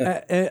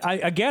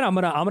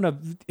gonna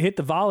hit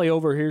the volley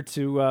over here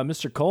to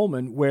Mr.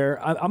 Coleman,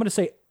 where I'm gonna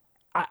say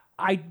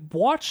I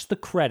watched the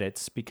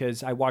credits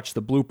because I watched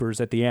the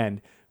bloopers at the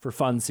end for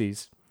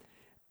funsies,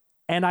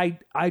 and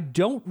I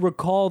don't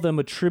recall them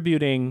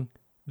attributing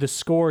the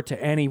score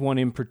to anyone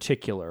in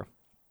particular.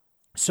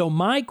 So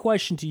my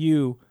question to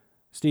you,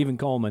 Stephen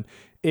Coleman,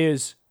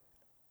 is: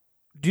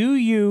 do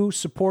you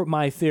support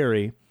my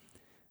theory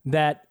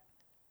that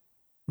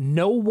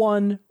no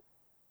one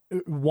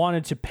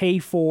wanted to pay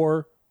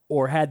for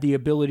or had the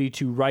ability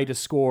to write a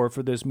score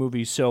for this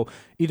movie? So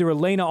either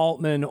Elena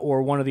Altman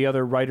or one of the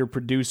other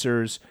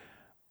writer-producers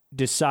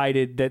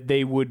decided that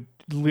they would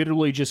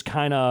literally just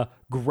kind of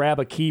grab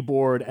a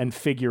keyboard and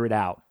figure it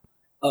out.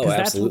 Oh, absolutely.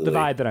 That's what the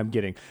vibe that I'm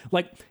getting.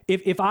 Like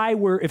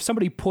if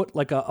somebody put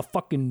like a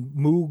fucking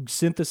Moog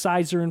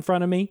synthesizer in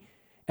front of me,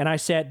 and I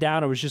sat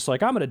down, I was just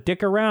like, I'm going to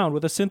dick around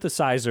with a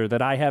synthesizer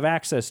that I have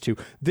access to.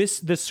 The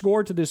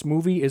score to this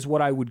movie is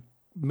what I would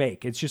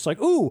make. It's just like,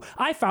 ooh,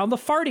 I found the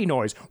farty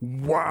noise.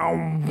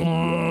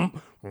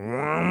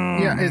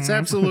 Yeah, it's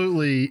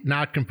absolutely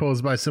not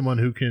composed by someone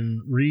who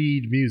can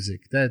read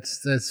music.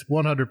 That's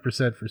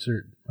 100% for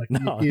certain. Like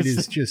it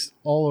is just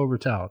all over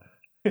town.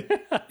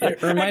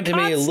 It reminded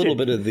me a little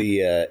bit of the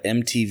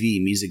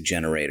MTV music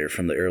generator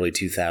from the early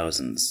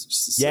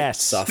 2000s.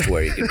 Yes.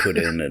 Software you could put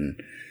in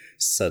and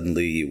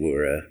suddenly you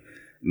were a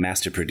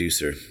master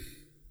producer.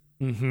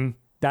 Mm-hmm.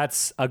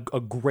 That's a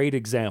great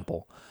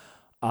example.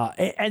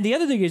 And the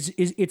other thing is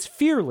it's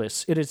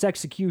fearless in its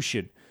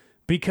execution,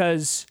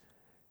 because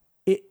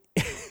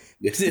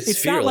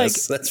it's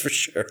fearless, that's for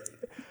sure.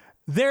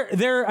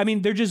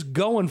 They're just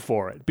going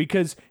for it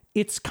because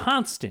it's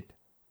constant.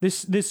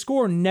 This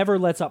score never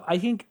lets up. I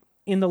think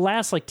in the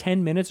last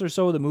 10 minutes or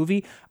so of the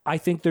movie, I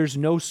think there's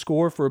no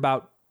score for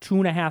about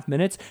 2.5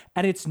 minutes,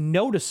 and it's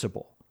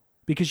noticeable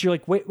because you're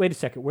like, wait a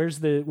second, where's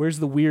the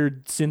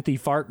weird synthy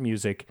fart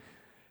music?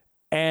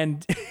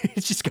 And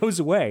it just goes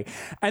away.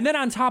 And then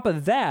on top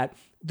of that,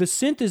 the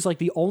synth is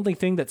the only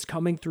thing that's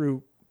coming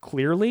through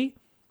clearly.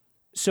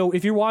 So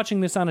if you're watching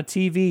this on a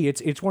TV,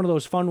 it's one of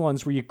those fun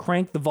ones where you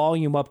crank the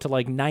volume up to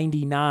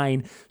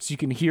 99 so you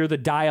can hear the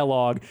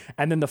dialogue,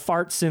 and then the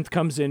fart synth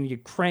comes in, you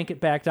crank it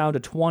back down to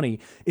 20.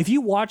 If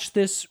you watch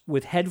this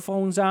with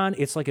headphones on,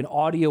 it's like an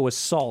audio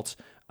assault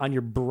on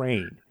your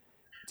brain.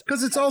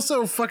 Because it's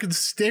also fucking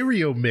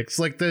stereo mix,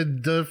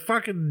 the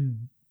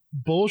fucking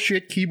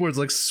bullshit keyboards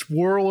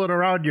swirling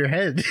around your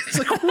head. It's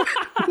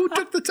who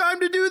took the time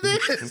to do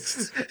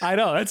this? I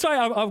know. That's why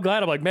I'm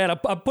glad. I'm like, man,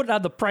 I'm putting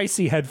on the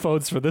pricey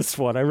headphones for this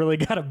one. I really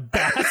got to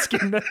bask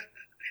in the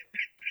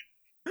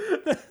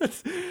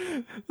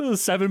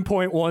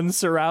 7.1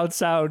 surround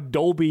sound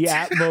Dolby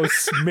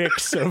Atmos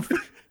mix of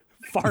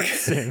fart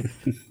synth.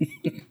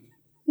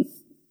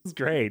 It's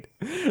great.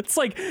 It's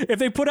like if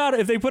they put out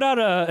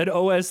an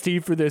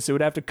OST for this, it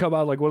would have to come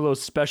out one of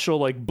those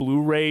special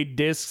Blu-ray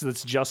discs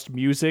that's just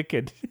music,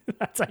 and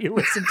that's how you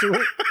listen to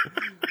it.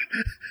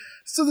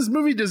 So this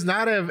movie does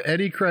not have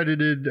any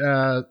credited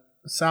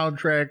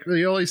soundtrack.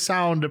 The only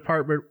sound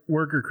department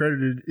worker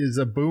credited is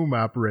a boom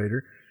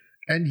operator,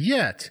 and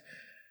yet,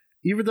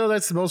 even though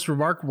that's the most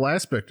remarkable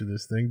aspect of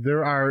this thing,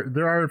 there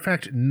are in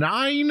fact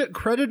 9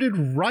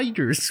 credited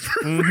writers.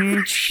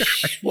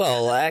 Mm-hmm.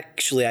 Well,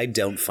 actually, I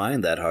don't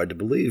find that hard to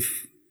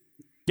believe.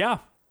 Yeah.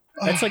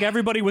 It's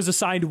everybody was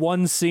assigned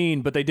one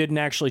scene, but they didn't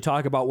actually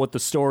talk about what the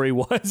story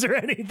was or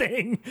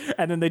anything,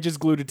 and then they just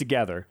glued it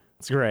together.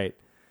 It's great.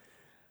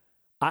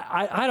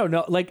 I don't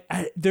know.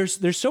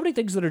 There's so many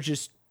things that are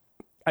just,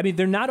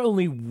 they're not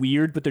only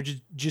weird, but they're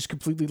just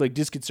completely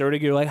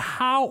disconcerting. You're like,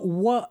 how,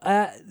 what,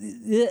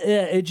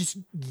 it just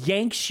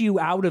yanks you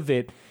out of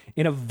it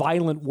in a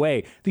violent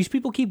way. These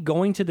people keep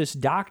going to this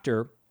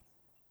doctor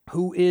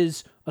who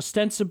is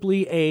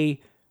ostensibly a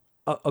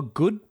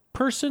good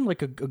person, a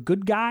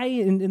good guy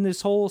in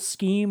this whole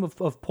scheme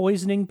of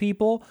poisoning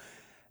people.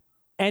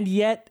 And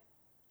yet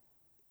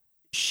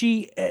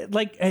she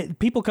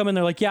people come in,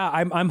 they're like, yeah,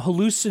 I'm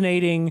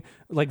hallucinating,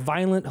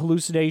 violent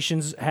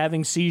hallucinations,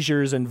 having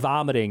seizures and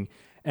vomiting.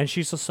 And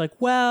she's just like,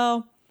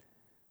 well,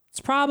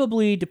 it's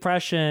probably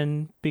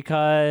depression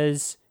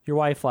because your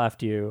wife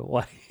left you.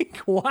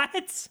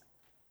 What?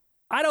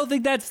 I don't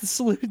think that's the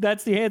solution.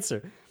 That's the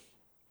answer.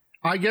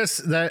 I guess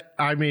that,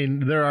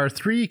 there are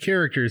 3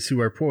 characters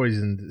who are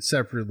poisoned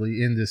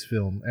separately in this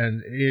film,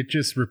 and it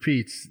just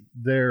repeats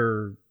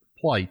their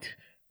plight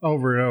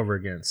over and over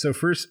again. So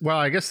first, well,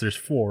 I guess there's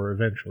 4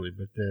 eventually,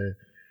 but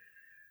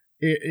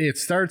it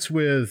starts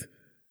with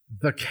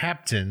the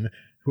captain,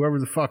 whoever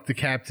the fuck the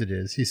captain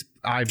is. He's,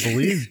 I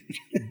believe,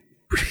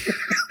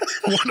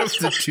 one of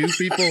the 2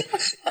 people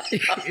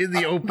in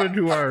the open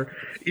who are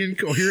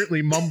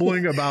incoherently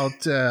mumbling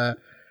about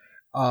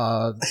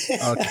a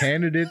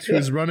candidate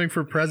who's running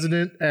for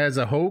president as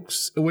a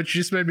hoax, which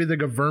just made me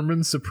think of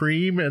Vermin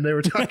Supreme, and they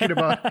were talking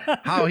about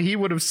how he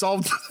would have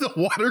solved the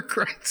water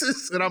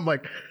crisis, and I'm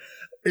like,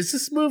 is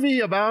this movie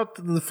about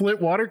the Flint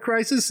water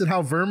crisis and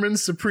how Vermin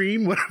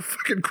Supreme would have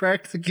fucking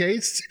cracked the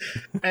case?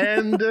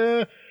 And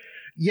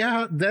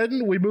yeah,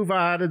 then we move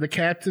on, and the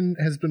captain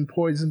has been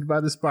poisoned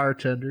by this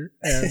bartender,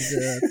 and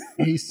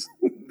he's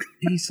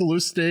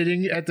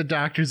hallucinating at the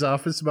doctor's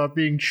office about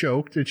being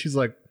choked, and she's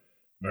like,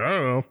 I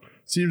don't know,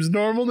 seems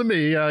normal to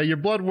me. Your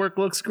blood work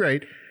looks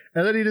great.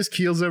 And then he just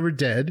keels over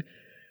dead.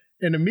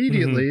 And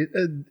immediately,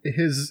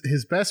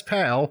 his best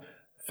pal,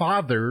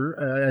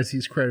 Father, as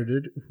he's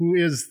credited, who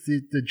is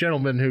the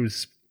gentleman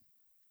who's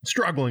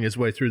struggling his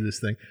way through this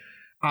thing,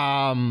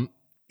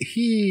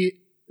 he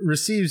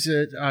receives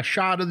a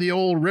shot of the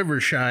old river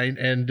shine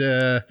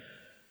and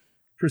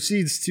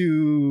proceeds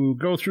to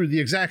go through the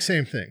exact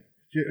same thing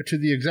to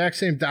the exact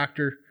same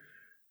doctor,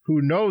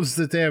 who knows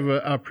that they have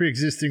a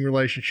pre-existing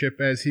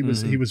relationship, as he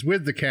was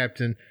with the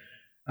captain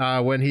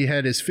when he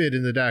had his fit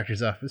in the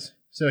doctor's office.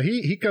 So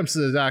he comes to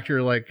the doctor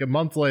a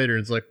month later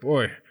and is like,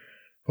 boy,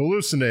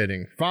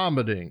 hallucinating,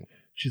 vomiting.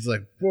 She's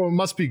like, boy, it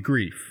must be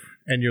grief.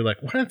 And you're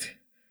like, what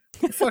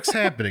the fuck's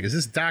happening? Is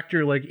this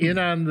doctor in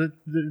on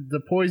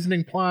the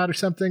poisoning plot or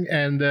something?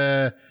 And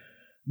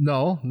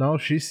no,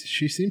 she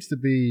seems to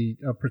be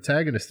a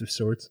protagonist of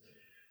sorts.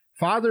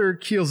 Father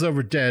keels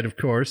over dead, of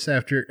course,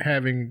 after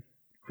having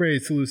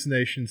creates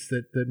hallucinations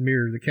that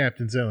mirror the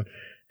captain's own.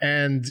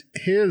 And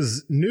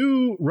his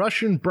new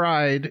Russian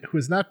bride, who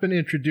has not been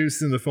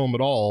introduced in the film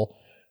at all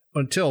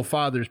until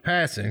Father's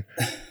passing,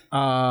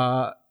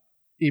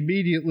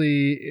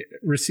 immediately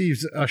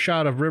receives a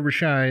shot of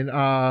Rivershine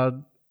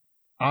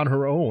on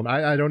her own.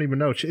 I don't even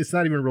know. It's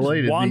not even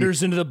related.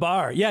 Wanders into the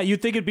bar. Yeah,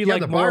 you'd think it'd be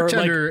like the more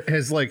bartender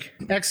has like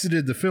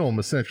exited the film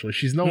essentially.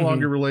 She's no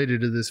longer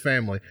related to this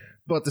family.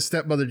 But the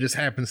stepmother just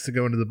happens to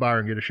go into the bar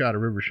and get a shot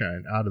of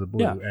Rivershine out of the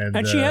blue. Yeah.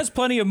 And she has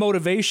plenty of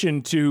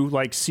motivation to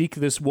like seek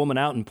this woman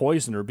out and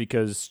poison her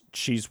because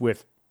she's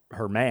with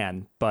her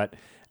man, but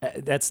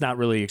that's not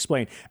really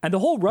explained. And the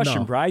whole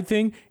Russian bride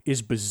thing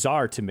is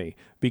bizarre to me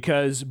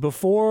because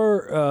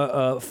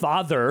before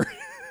father,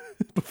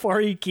 before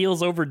he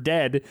keels over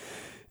dead,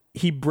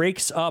 he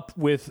breaks up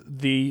with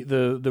the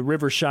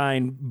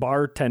Rivershine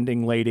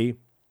bartending lady,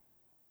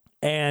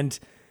 and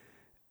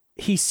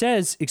he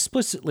says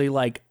explicitly,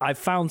 like, I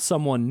found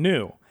someone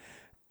new.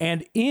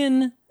 And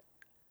in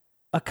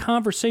a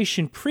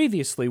conversation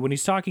previously, when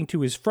he's talking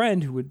to his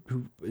friend,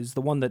 who is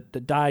the one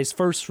that dies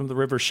first from the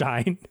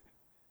Rivershine,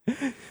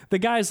 the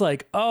guy's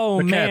like,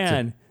 oh, man.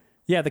 Captain.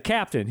 Yeah, the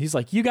captain. He's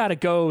like, you got to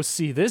go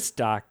see this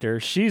doctor.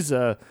 She's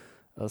a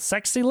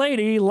sexy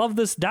lady. Love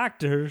this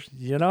doctor.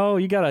 You know,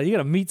 you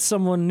gotta meet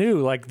someone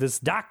new, like this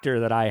doctor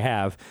that I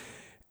have.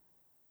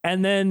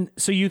 And then,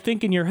 so you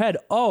think in your head,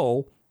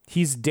 oh,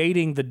 he's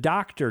dating the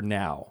doctor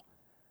now.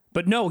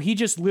 But no, he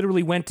just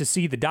literally went to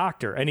see the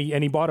doctor, and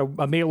he bought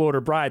a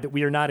mail-order bride that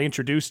we are not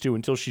introduced to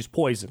until she's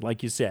poisoned,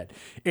 like you said.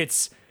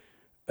 It's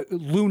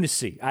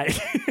lunacy.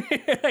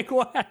 Like,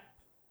 what?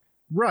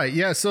 Right,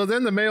 yeah. So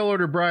then the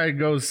mail-order bride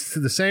goes to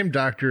the same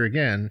doctor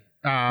again,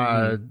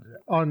 on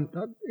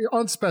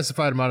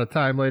unspecified amount of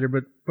time later,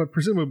 but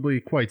presumably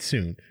quite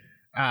soon,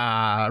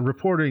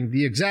 reporting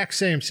the exact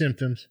same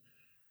symptoms.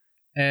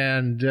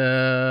 And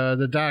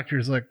the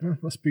doctor's like,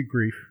 must be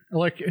grief.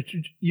 Like,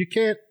 you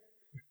can't.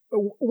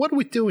 What are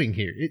we doing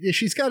here?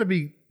 She's got to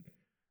be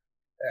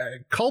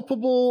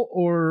culpable,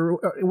 or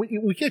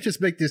we can't just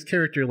make this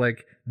character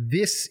like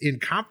this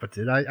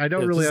incompetent. I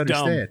don't really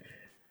understand.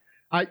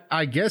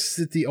 I guess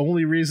that the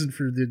only reason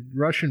for the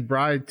Russian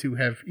bride to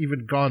have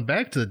even gone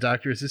back to the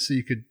doctor is just so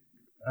you could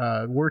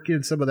work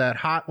in some of that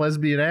hot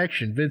lesbian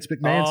action, Vince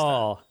McMahon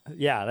style.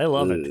 Yeah, they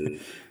love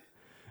it.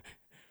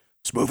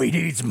 This movie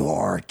needs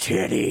more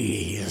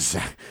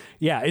titties.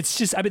 Yeah, it's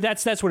just, I mean,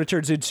 that's what it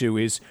turns into,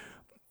 is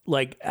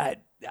like,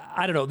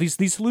 I don't know,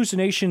 these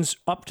hallucinations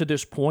up to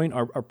this point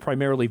are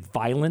primarily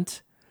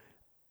violent.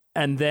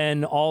 And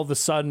then all of a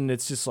sudden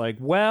it's just like,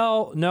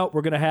 well, no,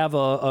 we're going to have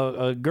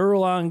a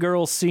girl on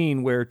girl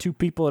scene where two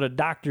people at a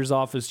doctor's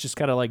office just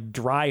kind of like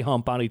dry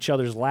hump on each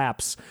other's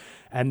laps.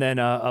 And then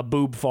a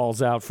boob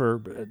falls out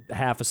for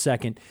half a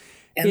second.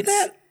 And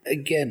that,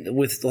 again,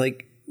 with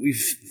like,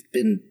 we've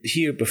been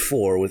here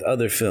before with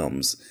other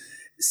films,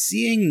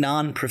 seeing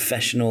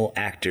non-professional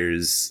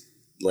actors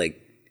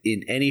like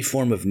in any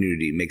form of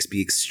nudity makes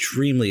me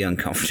extremely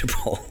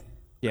uncomfortable.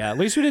 Yeah, at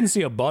least we didn't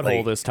see a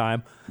butthole this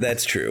time.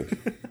 That's true.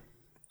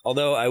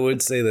 Although I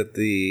would say that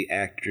the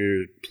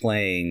actor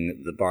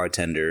playing the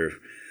bartender,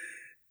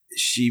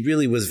 she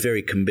really was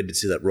very committed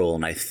to that role,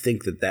 and I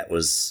think that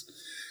was,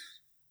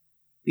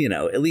 you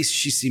know, at least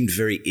she seemed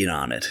very in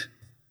on it.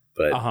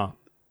 But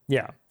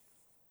yeah.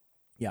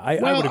 Yeah, I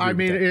would agree. I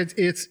mean,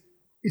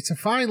 it's a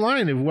fine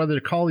line of whether to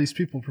call these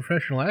people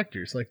professional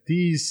actors. Like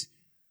these,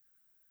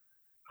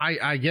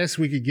 I guess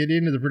we could get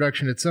into the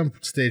production at some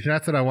stage.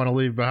 Not that I want to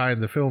leave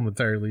behind the film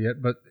entirely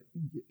yet, but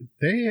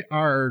they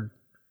are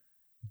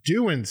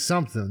doing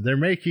something. They're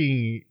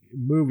making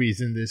movies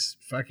in this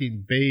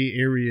fucking Bay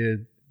Area,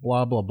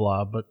 blah, blah,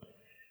 blah. But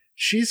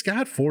she's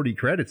got 40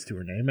 credits to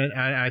her name, and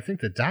I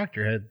think the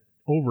doctor had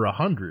over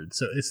 100.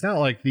 So it's not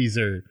like these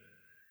are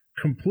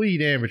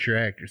complete amateur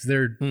actors.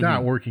 They're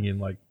not working in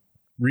like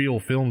real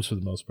films for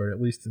the most part, at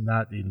least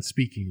not in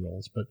speaking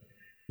roles. But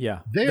yeah,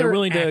 they're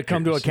willing to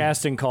come to a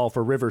casting call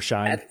for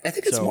Rivershine. I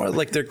think it's more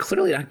like they're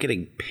clearly not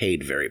getting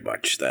paid very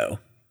much, though.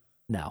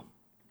 No.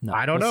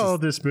 I don't know.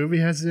 This movie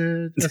has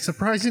a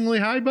surprisingly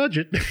high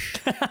budget.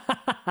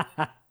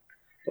 Well,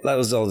 that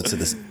was all went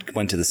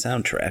to the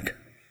soundtrack.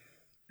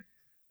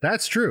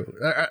 That's true.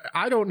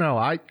 I don't know.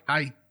 I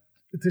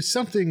there's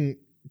something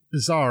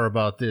bizarre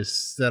about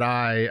this that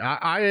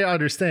I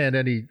understand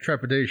any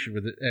trepidation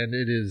with it, and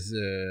it is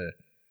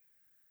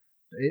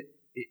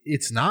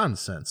it's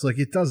nonsense. Like,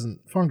 it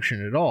doesn't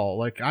function at all.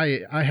 Like,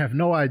 I have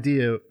no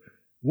idea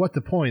what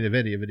the point of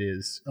any of it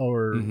is,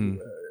 or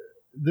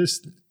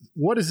this.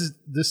 What is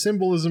the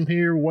symbolism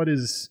here? What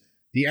is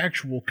the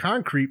actual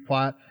concrete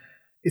plot?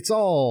 It's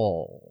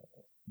all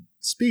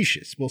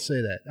specious. We'll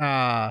say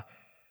that.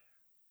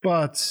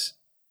 But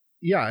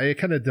yeah, it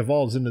kind of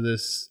devolves into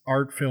this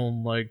art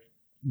film like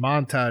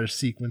montage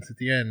sequence at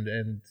the end,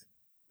 and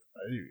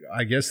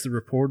I guess the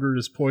reporter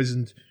is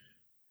poisoned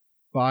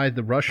by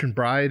the Russian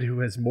bride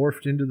who has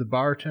morphed into the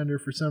bartender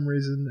for some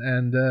reason.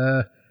 And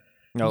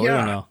we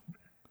don't know.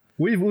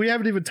 We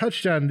haven't even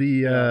touched on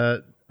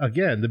the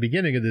again, the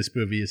beginning of this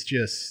movie is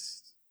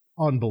just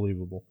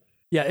unbelievable.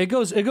 Yeah, it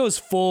goes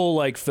full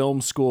like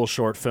film school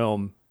short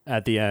film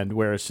at the end,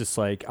 where it's just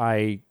like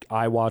I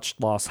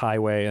watched Lost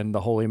Highway and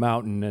The Holy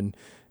Mountain, and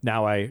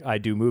now I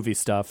do movie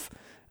stuff.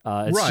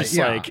 It's just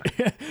like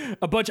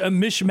a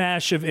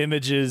mishmash of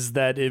images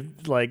that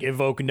like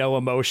evoke no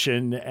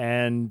emotion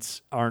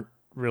and aren't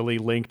really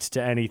linked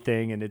to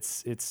anything, and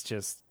it's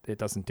just, it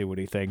doesn't do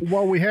anything.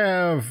 Well, we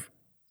have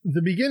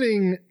the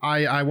beginning.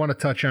 I want to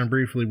touch on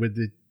briefly with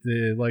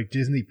the like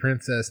Disney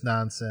princess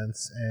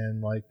nonsense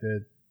and like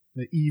the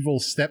evil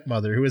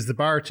stepmother who is the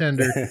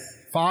bartender.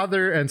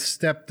 Father and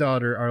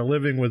stepdaughter are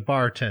living with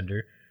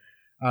bartender.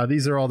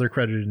 These are all their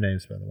credited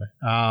names, by the way.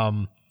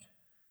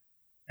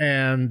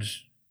 And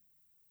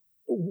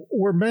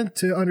we're meant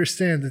to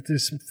understand that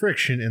there's some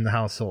friction in the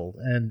household,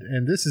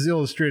 and this is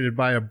illustrated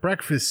by a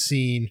breakfast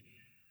scene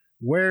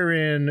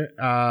wherein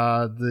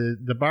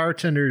the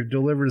bartender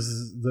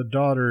delivers the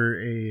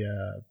daughter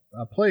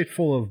a plate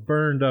full of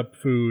burned up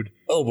food.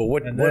 Oh,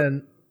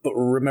 but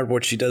remember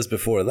what she does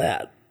before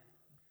that.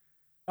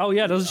 Oh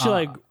yeah, doesn't she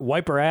like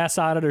wipe her ass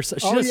on it or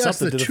something? She does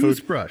something to the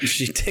toothbrush.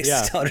 She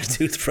takes out her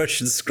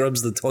toothbrush and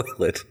scrubs the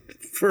toilet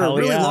for a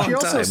really long time. She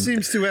also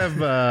seems to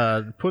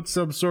have put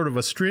some sort of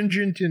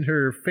astringent in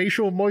her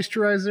facial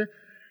moisturizer.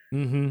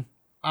 Mm-hmm.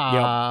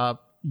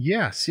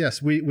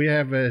 Yes. We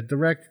have a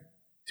direct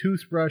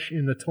toothbrush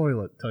in the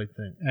toilet type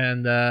thing.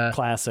 And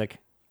classic.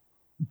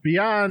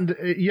 Beyond,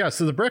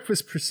 so the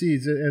breakfast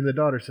proceeds, and the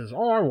daughter says,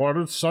 "Oh, I want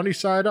it sunny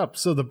side up."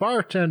 So the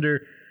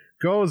bartender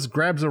goes,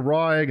 grabs a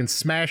raw egg, and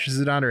smashes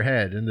it on her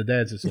head. And the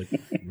dad's just like,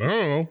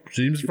 "No,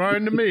 seems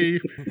fine to me."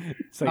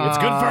 It's like, it's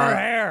good for her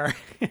hair.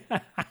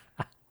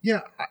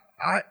 Yeah,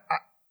 I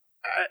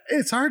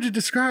it's hard to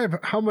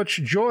describe how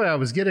much joy I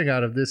was getting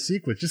out of this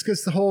sequence, just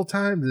because the whole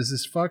time there's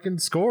this fucking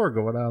score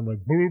going on, like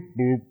boop,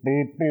 boop,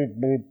 boop, boop,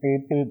 boop,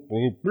 boop, boop,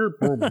 boop, boop,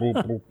 boop, boop,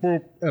 boop, boop.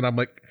 And I'm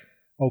like,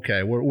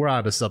 okay, we're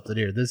onto something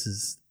here. This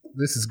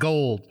is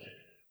gold.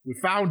 We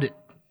found it.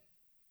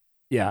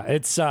 Yeah,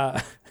 it's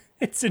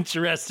it's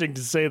interesting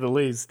to say the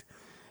least.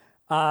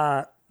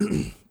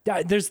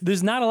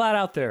 There's not a lot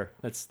out there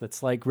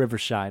that's like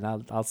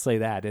Rivershine. I'll say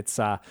that. It's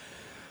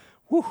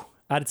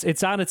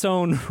it's on its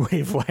own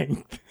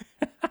wavelength.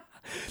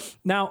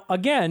 Now,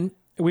 again,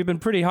 we've been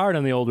pretty hard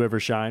on the old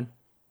Rivershine,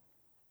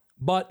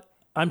 but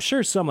I'm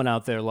sure someone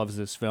out there loves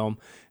this film.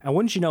 And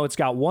wouldn't you know, it's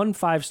got 1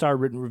 5-star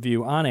written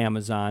review on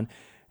Amazon.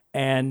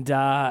 And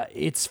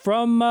it's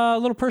from a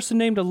little person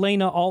named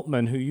Elena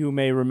Altman, who you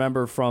may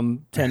remember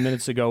from 10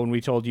 minutes ago when we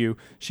told you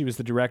she was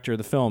the director of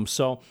the film.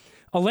 So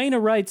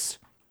Elena writes,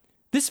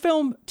 "This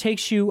film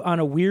takes you on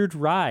a weird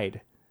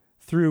ride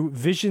through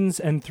visions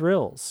and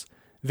thrills.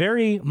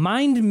 Very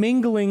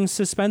mind-mingling,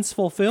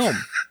 suspenseful film.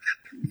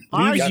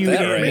 Leaves you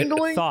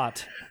in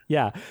thought."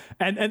 Yeah.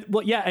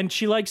 And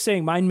she likes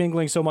saying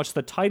mind-mingling so much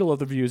the title of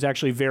the review is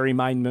actually very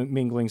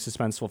mind-mingling,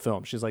 suspenseful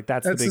film. She's like,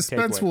 that's the big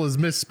takeaway. Suspenseful is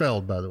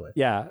misspelled, by the way.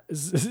 Yeah.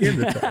 In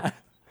the title.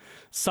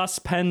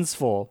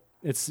 Suspenseful.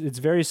 It's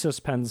very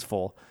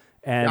suspenseful.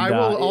 And I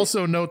will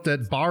also note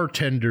that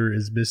bartender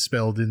is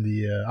misspelled in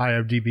the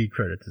IMDb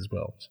credit as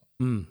well.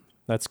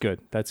 That's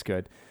good.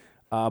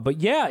 But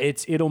yeah,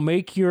 it'll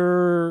make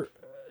your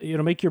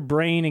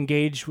brain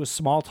engage with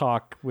small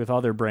talk with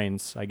other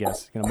brains, I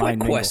guess. Quick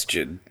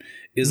question.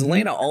 Is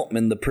Elena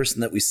Altman the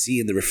person that we see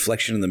in the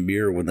reflection in the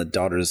mirror when the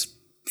daughter's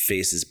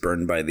face is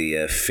burned by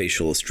the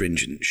facial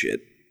astringent shit?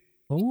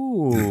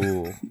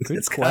 Ooh,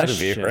 good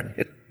question. Gotta be,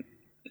 right?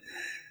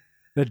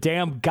 The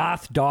damn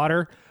goth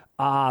daughter.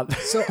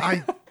 So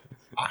I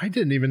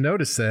didn't even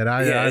notice that.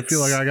 I feel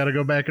like I got to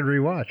go back and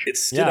rewatch. It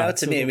stood out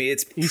to me. I mean,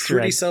 it's Easter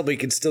pretty subtle. You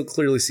can still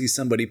clearly see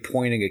somebody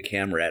pointing a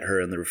camera at her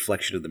in the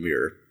reflection of the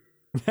mirror.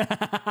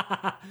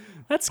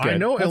 That's good. I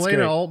know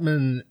Elena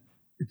Altman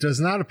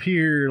does not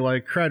appear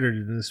like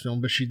credited in this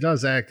film, but she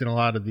does act in a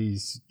lot of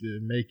these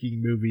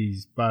making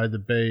movies by the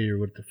Bay or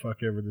what the fuck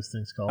ever this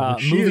thing's called.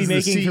 She movie is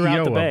making the CEO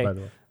throughout the Bay. by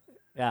the way.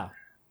 Yeah.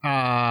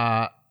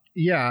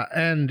 Yeah,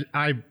 and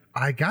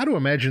I got to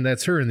imagine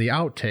that's her in the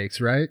outtakes,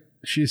 right?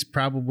 She's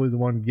probably the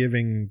one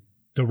giving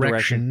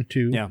direction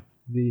to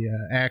the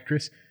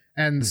actress.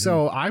 And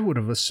so I would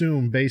have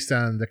assumed, based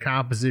on the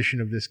composition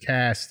of this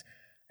cast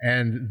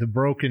and the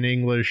broken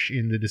English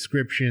in the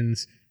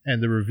descriptions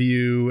and the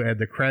review and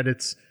the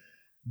credits,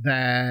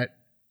 that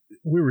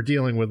we were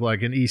dealing with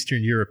like an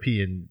Eastern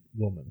European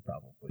woman,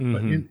 probably.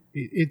 But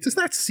it does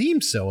not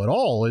seem so at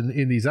all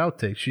in these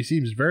outtakes. She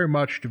seems very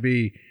much to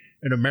be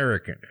an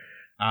American.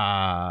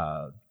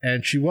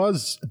 And she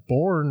was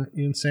born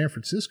in San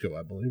Francisco,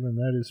 I believe, and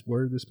that is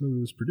where this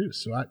movie was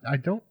produced. So I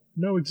don't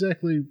know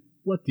exactly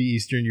what the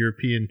Eastern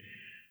European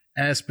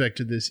aspect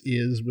of this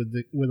is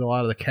with a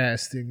lot of the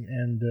casting.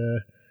 And,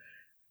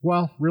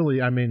 well,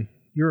 really, I mean,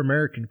 you're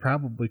American,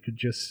 probably could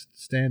just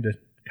stand to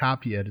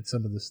copy edit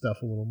some of this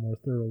stuff a little more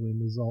thoroughly,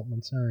 Ms.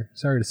 Altman.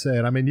 Sorry to say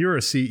it. I mean, you're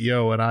a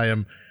CEO and I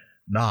am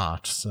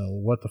not, so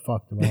what the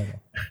fuck do I know?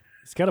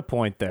 He's got a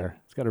point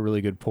there. He's got a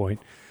really good point.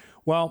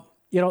 Well,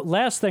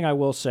 last thing I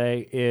will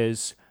say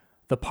is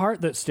the part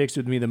that sticks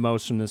with me the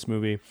most from this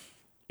movie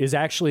is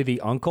actually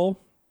the uncle.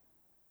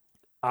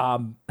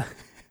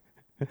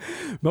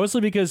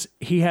 Mostly because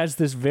he has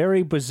this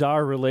very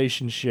bizarre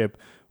relationship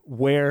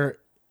where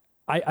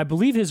I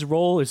believe his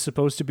role is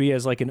supposed to be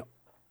as like an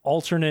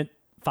alternate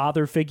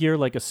father figure,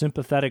 like a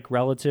sympathetic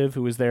relative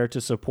who is there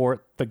to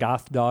support the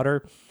goth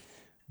daughter.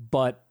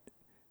 But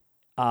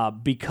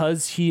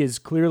because he is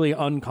clearly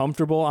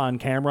uncomfortable on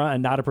camera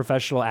and not a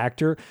professional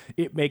actor,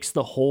 it makes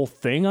the whole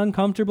thing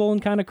uncomfortable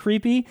and kind of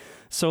creepy.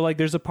 So like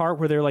there's a part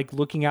where they're like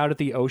looking out at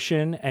the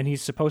ocean and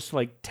he's supposed to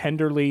like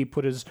tenderly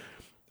put his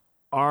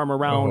arm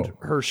around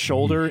her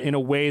shoulder in a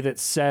way that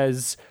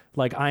says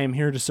like, I am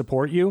here to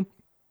support you.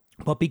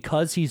 But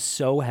because he's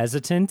so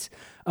hesitant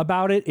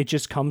about it, it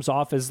just comes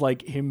off as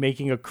like him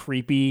making a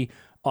creepy,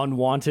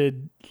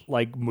 unwanted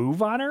like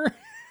move on her.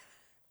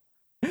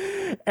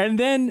 And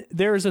then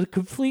there's a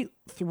complete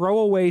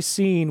throwaway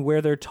scene where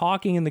they're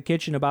talking in the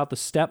kitchen about the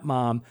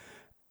stepmom.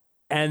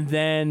 And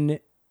then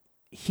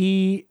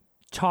he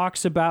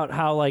talks about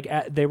how like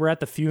they were at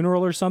the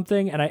funeral or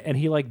something. And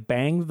he like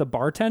banged the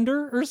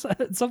bartender or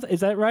something. Is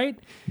that right?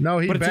 No,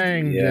 he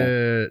banged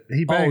the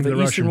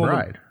Russian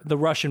bride. The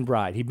Russian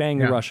bride. He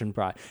banged the Russian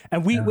bride.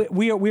 And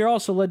we are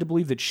also led to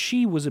believe that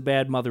she was a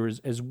bad mother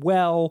as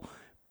well.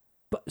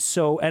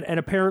 So, and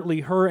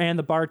apparently her and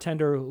the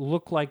bartender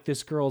look like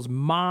this girl's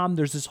mom.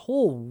 There's this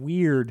whole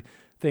weird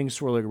thing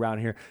swirling around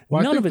here.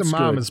 Well, I think the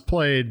mom is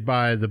played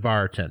by the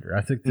bartender.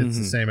 I think that's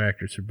the same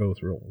actress for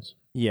both roles.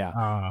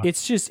 Yeah.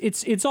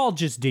 It's all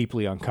just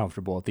deeply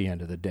uncomfortable at the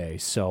end of the day.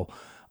 So,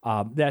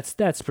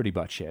 that's pretty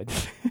much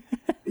it.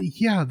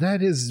 Yeah,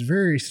 that is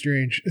very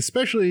strange.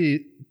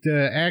 Especially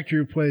the actor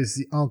who plays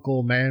the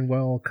uncle,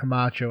 Manuel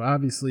Camacho,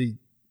 obviously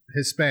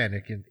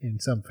Hispanic in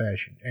some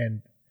fashion.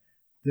 And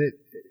that...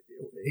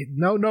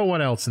 No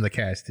one else in the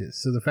cast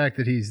is. So the fact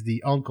that he's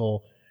the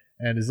uncle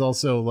and is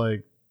also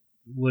like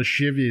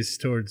lascivious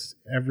towards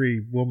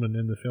every woman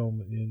in the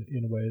film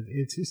in a way,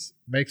 it just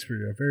makes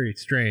for a very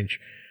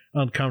strange,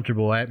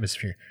 uncomfortable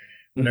atmosphere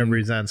whenever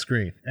he's on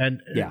screen.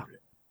 And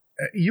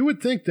you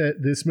would think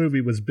that this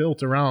movie was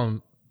built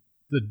around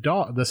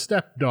the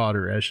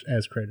stepdaughter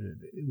as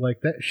credited.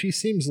 Like that, she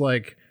seems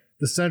like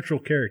the central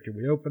character.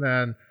 We open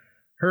on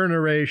her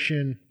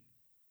narration.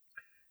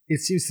 It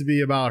seems to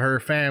be about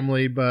her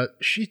family, but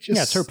she just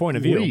it's her point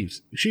of view.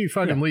 She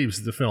fucking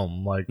leaves the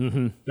film like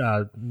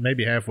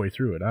maybe halfway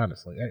through it,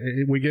 honestly.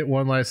 We get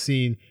one last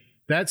scene.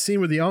 That scene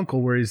with the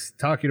uncle where he's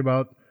talking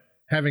about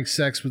having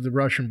sex with the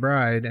Russian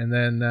bride and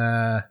then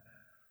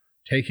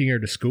taking her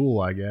to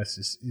school, I guess,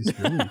 is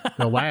really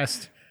the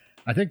last.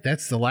 I think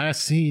that's the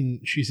last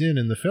scene she's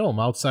in the film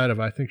outside of,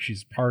 I think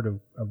she's part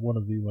of one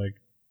of the like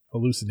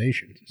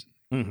hallucinations.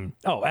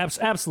 Oh,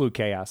 absolute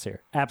chaos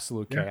here.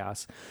 Absolute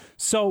chaos.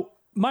 So,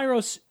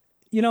 Myros,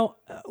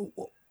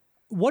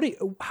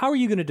 how are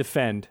you going to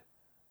defend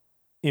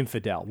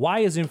Infidel? Why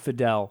is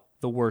Infidel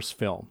the worst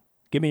film?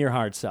 Give me your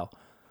hard sell.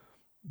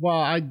 Well,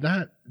 I'm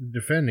not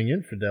defending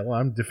Infidel.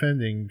 I'm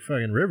defending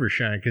fucking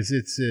Rivershine because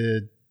it's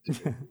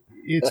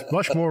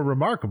much more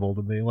remarkable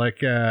to me.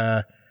 Like,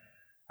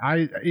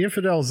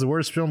 Infidel is the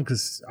worst film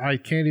because I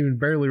can't even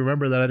barely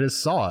remember that I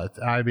just saw it.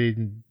 I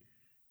mean,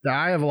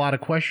 I have a lot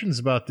of questions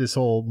about this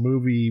whole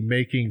movie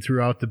making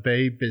throughout the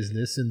Bay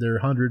business and their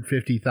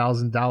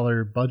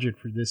 $150,000 budget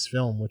for this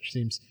film, which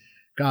seems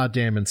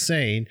goddamn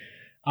insane.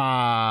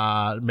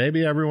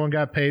 Maybe everyone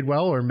got paid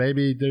well, or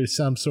maybe there's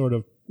some sort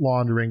of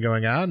laundering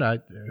going on.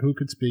 Who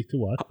could speak to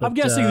what? But I'm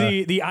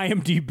guessing the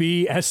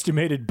IMDb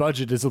estimated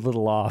budget is a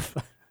little off.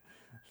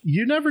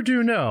 You never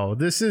do know.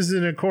 This is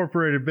an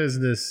incorporated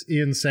business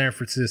in San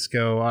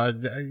Francisco.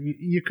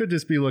 You could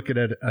just be looking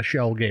at a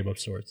shell game of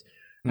sorts.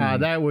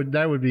 That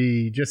would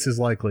be just as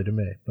likely to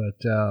me. But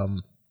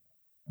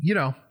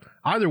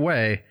either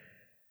way,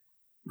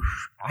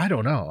 I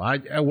don't know.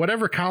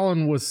 Whatever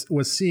Colin was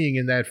seeing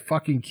in that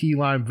fucking Key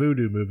Lime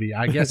Voodoo movie,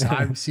 I guess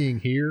I'm seeing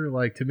here.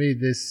 Like, to me,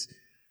 this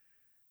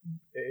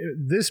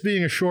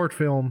being a short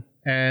film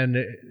and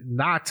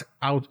not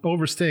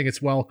overstaying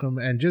its welcome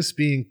and just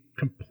being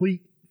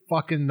complete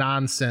fucking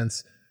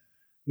nonsense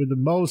with the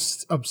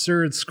most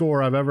absurd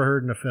score I've ever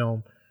heard in a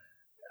film.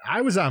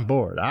 I was on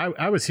board.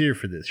 I was here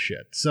for this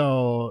shit.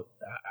 So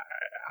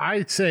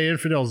I'd say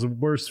Infidel is the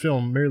worst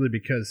film merely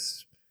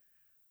because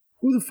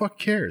who the fuck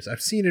cares?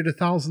 I've seen it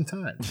 1,000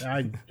 times.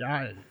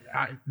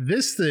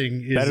 This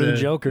thing is better than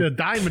Joker. A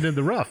diamond in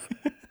the rough.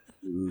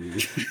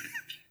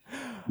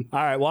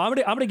 All right. Well, I'm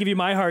gonna give you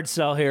my hard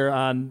sell here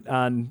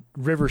on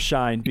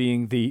Rivershine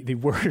being the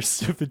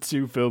worst of the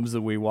two films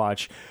that we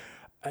watch.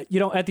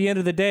 At the end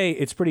of the day,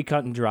 it's pretty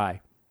cut and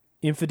dry.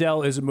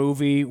 Infidel is a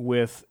movie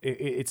with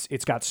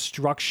it's got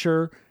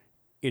structure,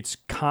 it's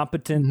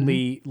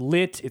competently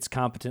lit, it's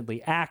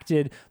competently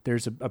acted.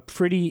 There's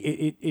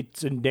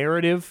it's a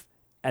narrative,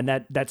 and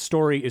that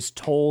story is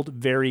told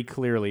very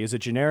clearly. Is it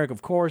generic?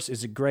 Of course.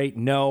 Is it great?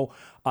 No.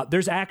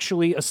 There's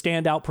actually a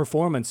standout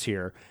performance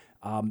here.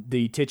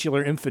 The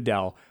titular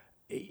Infidel.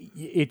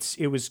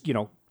 It was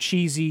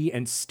cheesy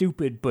and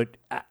stupid, but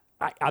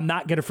I'm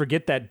not going to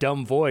forget that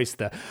dumb voice.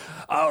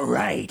 All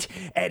right,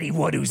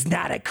 anyone who's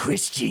not a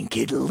Christian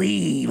can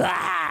leave.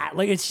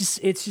 Like it's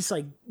just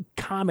like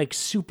comic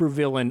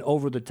supervillain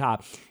over the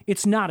top.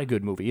 It's not a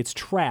good movie. It's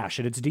trash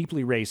and it's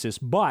deeply racist,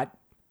 but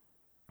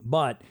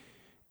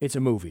it's a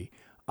movie.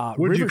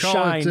 Would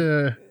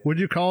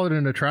you call it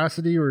an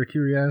atrocity or a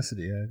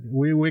curiosity?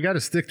 We got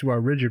to stick to our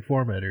rigid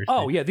format here.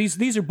 Oh yeah,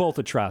 these are both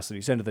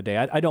atrocities. End of the day,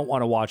 I don't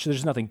want to watch.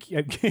 There's nothing.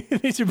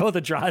 These are both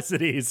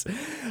atrocities.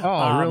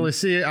 Oh, really?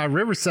 See,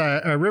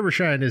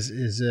 Rivershine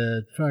is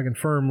fucking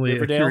firmly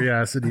Riverdale? A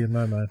curiosity in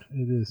my mind.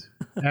 It is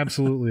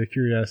absolutely a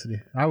curiosity.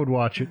 I would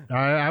watch it.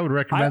 I would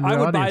recommend. I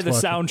would buy the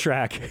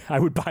soundtrack. I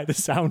would buy the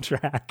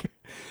soundtrack.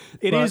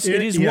 It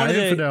is one of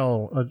the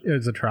Infidel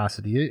is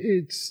atrocity.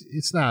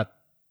 It's not.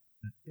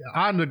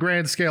 On the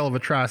grand scale of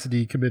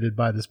atrocity committed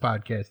by this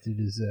podcast, it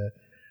is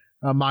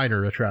a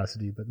minor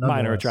atrocity, but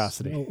minor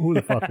atrocity. Who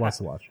the fuck wants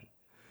to watch it?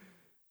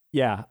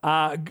 Yeah,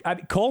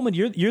 Coleman,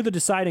 you're the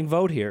deciding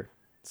vote here.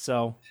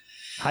 So,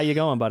 how you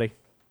going, buddy?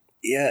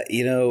 Yeah,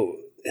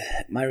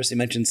 Myros, you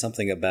mentioned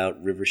something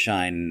about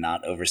Rivershine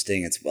not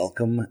overstaying its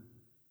welcome.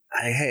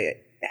 I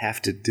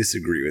have to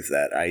disagree with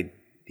that.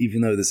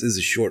 Even though this is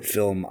a short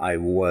film, I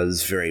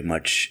was very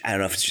much, I don't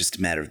know if it's just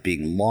a matter of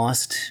being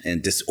lost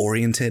and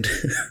disoriented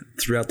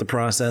throughout the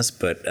process,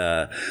 but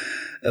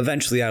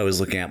eventually I was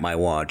looking at my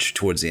watch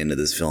towards the end of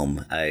this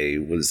film. I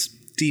was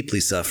deeply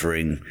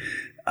suffering.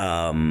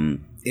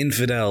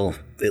 Infidel,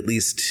 at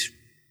least,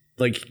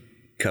 like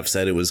Cuff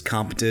said, it was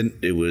competent.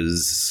 It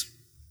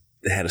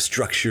had a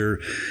structure.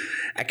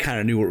 I kind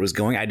of knew where it was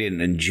going. I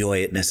didn't enjoy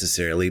it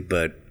necessarily,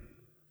 but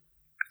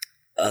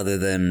other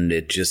than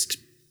it just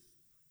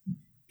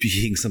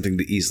being something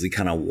to easily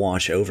kind of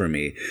wash over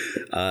me,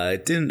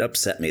 it didn't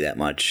upset me that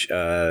much.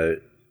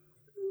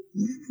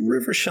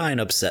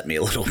 Rivershine upset me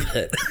a little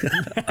bit.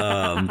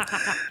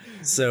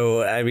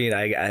 So, I mean,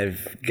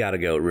 I've got to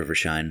go with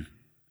Rivershine.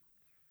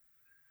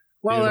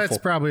 Well, beautiful.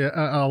 That's probably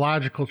a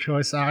logical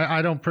choice.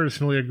 I don't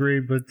personally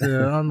agree, but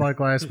unlike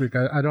last week,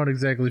 I don't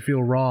exactly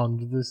feel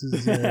wronged. This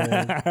is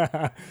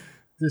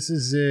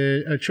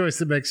a choice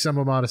that makes some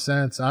amount of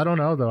sense. I don't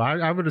know, though.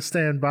 I'm going to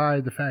stand by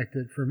the fact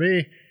that for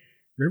me,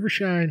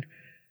 Rivershine,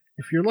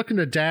 if you're looking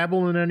to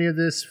dabble in any of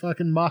this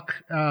fucking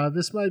muck,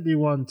 this might be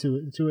one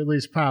to at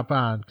least pop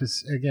on,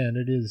 because again,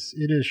 it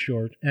is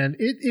short and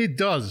it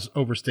does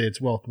overstay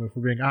its welcome. If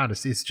we're being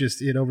honest, it's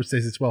just it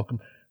overstays its welcome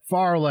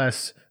far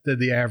less than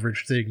the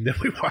average thing that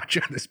we watch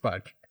on this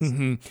podcast.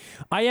 Mm-hmm.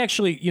 I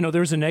actually,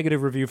 there was a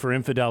negative review for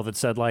Infidel that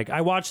said, like,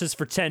 I watched this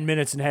for 10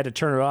 minutes and had to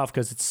turn it off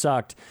because it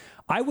sucked.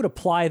 I would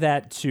apply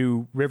that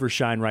to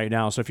Rivershine right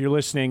now. So if you're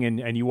listening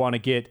and you want to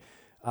get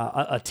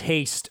a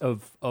taste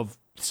of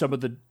some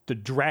of the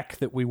dreck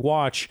that we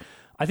watch,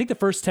 I think the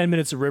first 10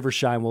 minutes of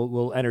Rivershine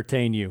will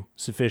entertain you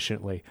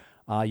sufficiently.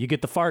 You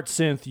get the fart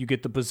synth, you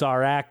get the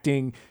bizarre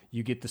acting,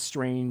 you get the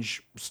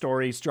strange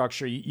story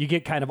structure. You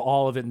get kind of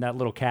all of it in that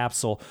little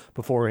capsule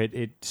before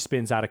it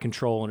spins out of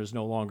control and is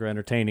no longer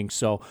entertaining.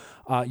 So,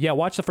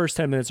 watch the first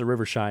 10 minutes of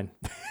Rivershine.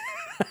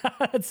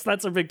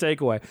 That's a big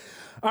takeaway.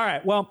 All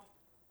right, well,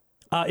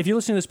 if you're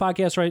listening to this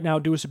podcast right now,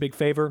 do us a big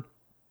favor.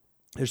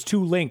 There's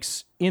 2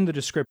 links in the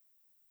description.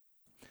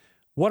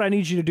 What I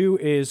need you to do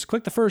is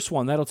click the first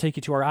one. That'll take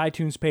you to our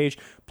iTunes page.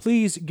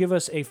 Please give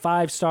us a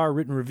 5-star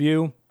written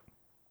review.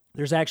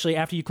 There's actually,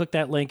 after you click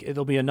that link,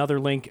 it'll be another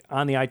link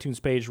on the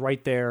iTunes page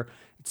right there.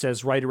 It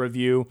says write a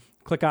review.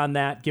 Click on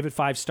that. Give it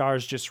 5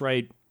 stars. Just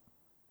write,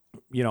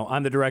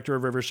 I'm the director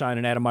of Rivershine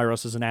and Adam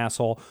Myros is an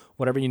asshole.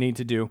 Whatever you need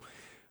to do.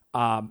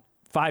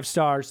 5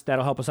 stars.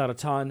 That'll help us out a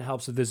ton.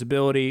 Helps with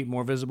visibility.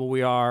 More visible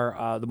we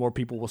are, the more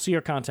people will see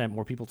our content.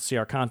 More people see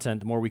our content,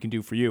 the more we can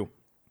do for you.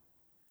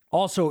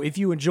 Also, if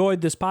you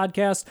enjoyed this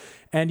podcast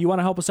and you want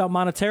to help us out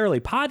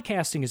monetarily,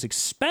 podcasting is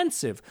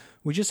expensive.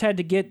 We just had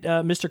to get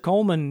Mr.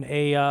 Coleman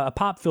a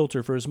pop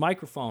filter for his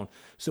microphone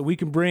so we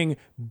can bring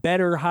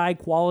better,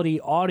 high-quality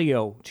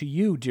audio to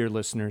you, dear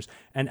listeners.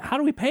 And how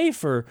do we pay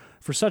for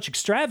such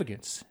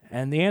extravagance?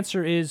 And the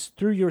answer is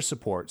through your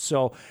support.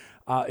 So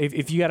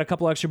if you got a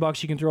couple extra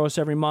bucks you can throw us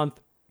every month,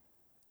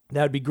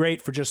 that would be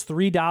great. For just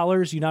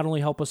 $3, you not only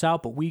help us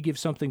out, but we give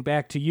something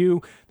back to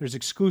you. There's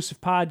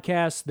exclusive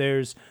podcasts.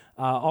 There's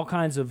all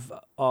kinds of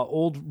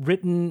old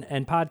written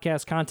and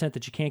podcast content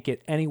that you can't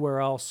get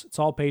anywhere else. It's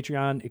all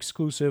Patreon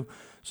exclusive.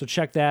 So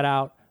check that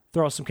out.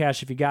 Throw us some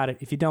cash if you got it.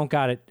 If you don't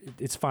got it,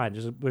 it's fine.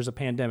 There's a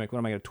pandemic. What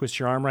am I going to twist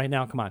your arm right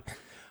now? Come on.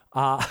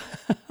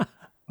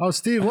 Oh,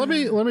 Steve, let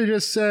me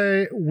just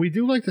say, we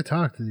do like to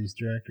talk to these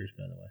directors,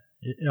 by the way.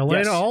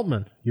 Elena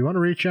Altman, you want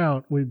to reach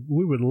out, we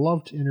would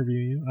love to interview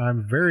you.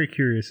 I'm very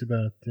curious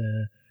about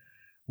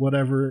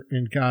whatever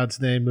in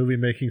God's name movie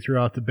making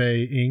throughout the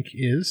Bay Inc.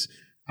 is.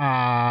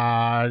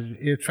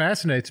 It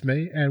fascinates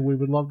me, and we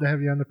would love to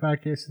have you on the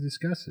podcast to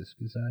discuss this,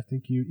 because I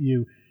think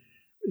you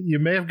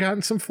may have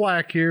gotten some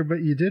flack here, but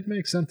you did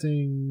make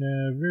something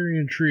very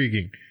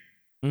intriguing.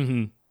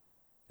 Mm-hmm.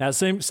 Now,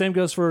 same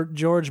goes for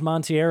George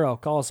Montiero.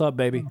 Call us up,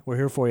 baby. We're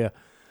here for you.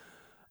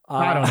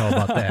 I don't know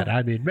about that.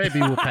 I mean, maybe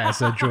we'll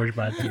pass on George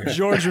Montiero.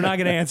 George, we're not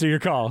going to answer your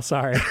call.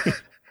 Sorry.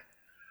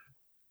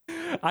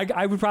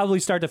 I would probably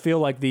start to feel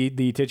like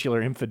the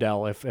titular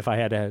infidel if I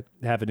had to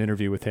have an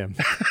interview with him.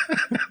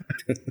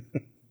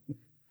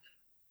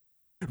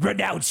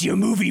 Renounce your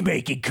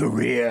movie-making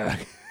career.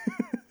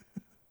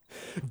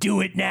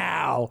 Do it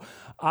now.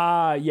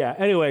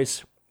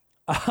 Anyways,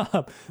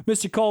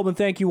 Mr. Coleman,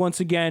 thank you once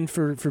again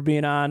for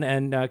being on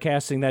and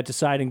casting that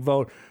deciding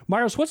vote.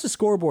 Myros, what's the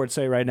scoreboard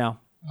say right now?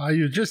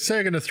 You're just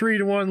taking a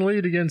 3-1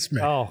 lead against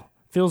me. Oh,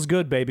 feels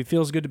good, baby.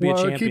 Feels good to be a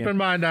champion. Keep in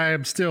mind, I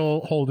am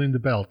still holding the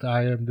belt.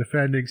 I am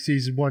defending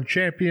season 1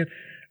 champion.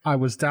 I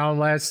was down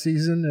last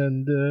season,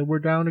 and we're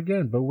down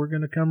again, but we're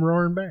going to come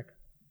roaring back.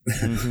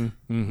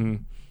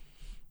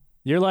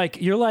 You're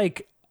like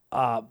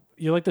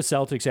the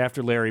Celtics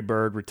after Larry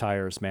Bird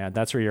retires, man.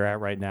 That's where you're at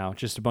right now.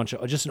 Just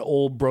an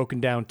old broken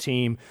down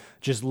team,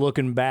 just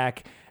looking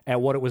back at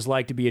what it was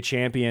like to be a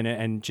champion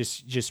and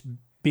just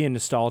being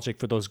nostalgic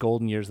for those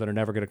golden years that are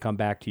never going to come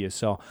back to you.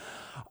 So,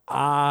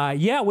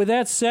 with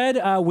that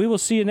said, we will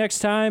see you next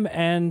time.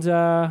 And,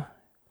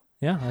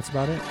 that's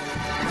about it.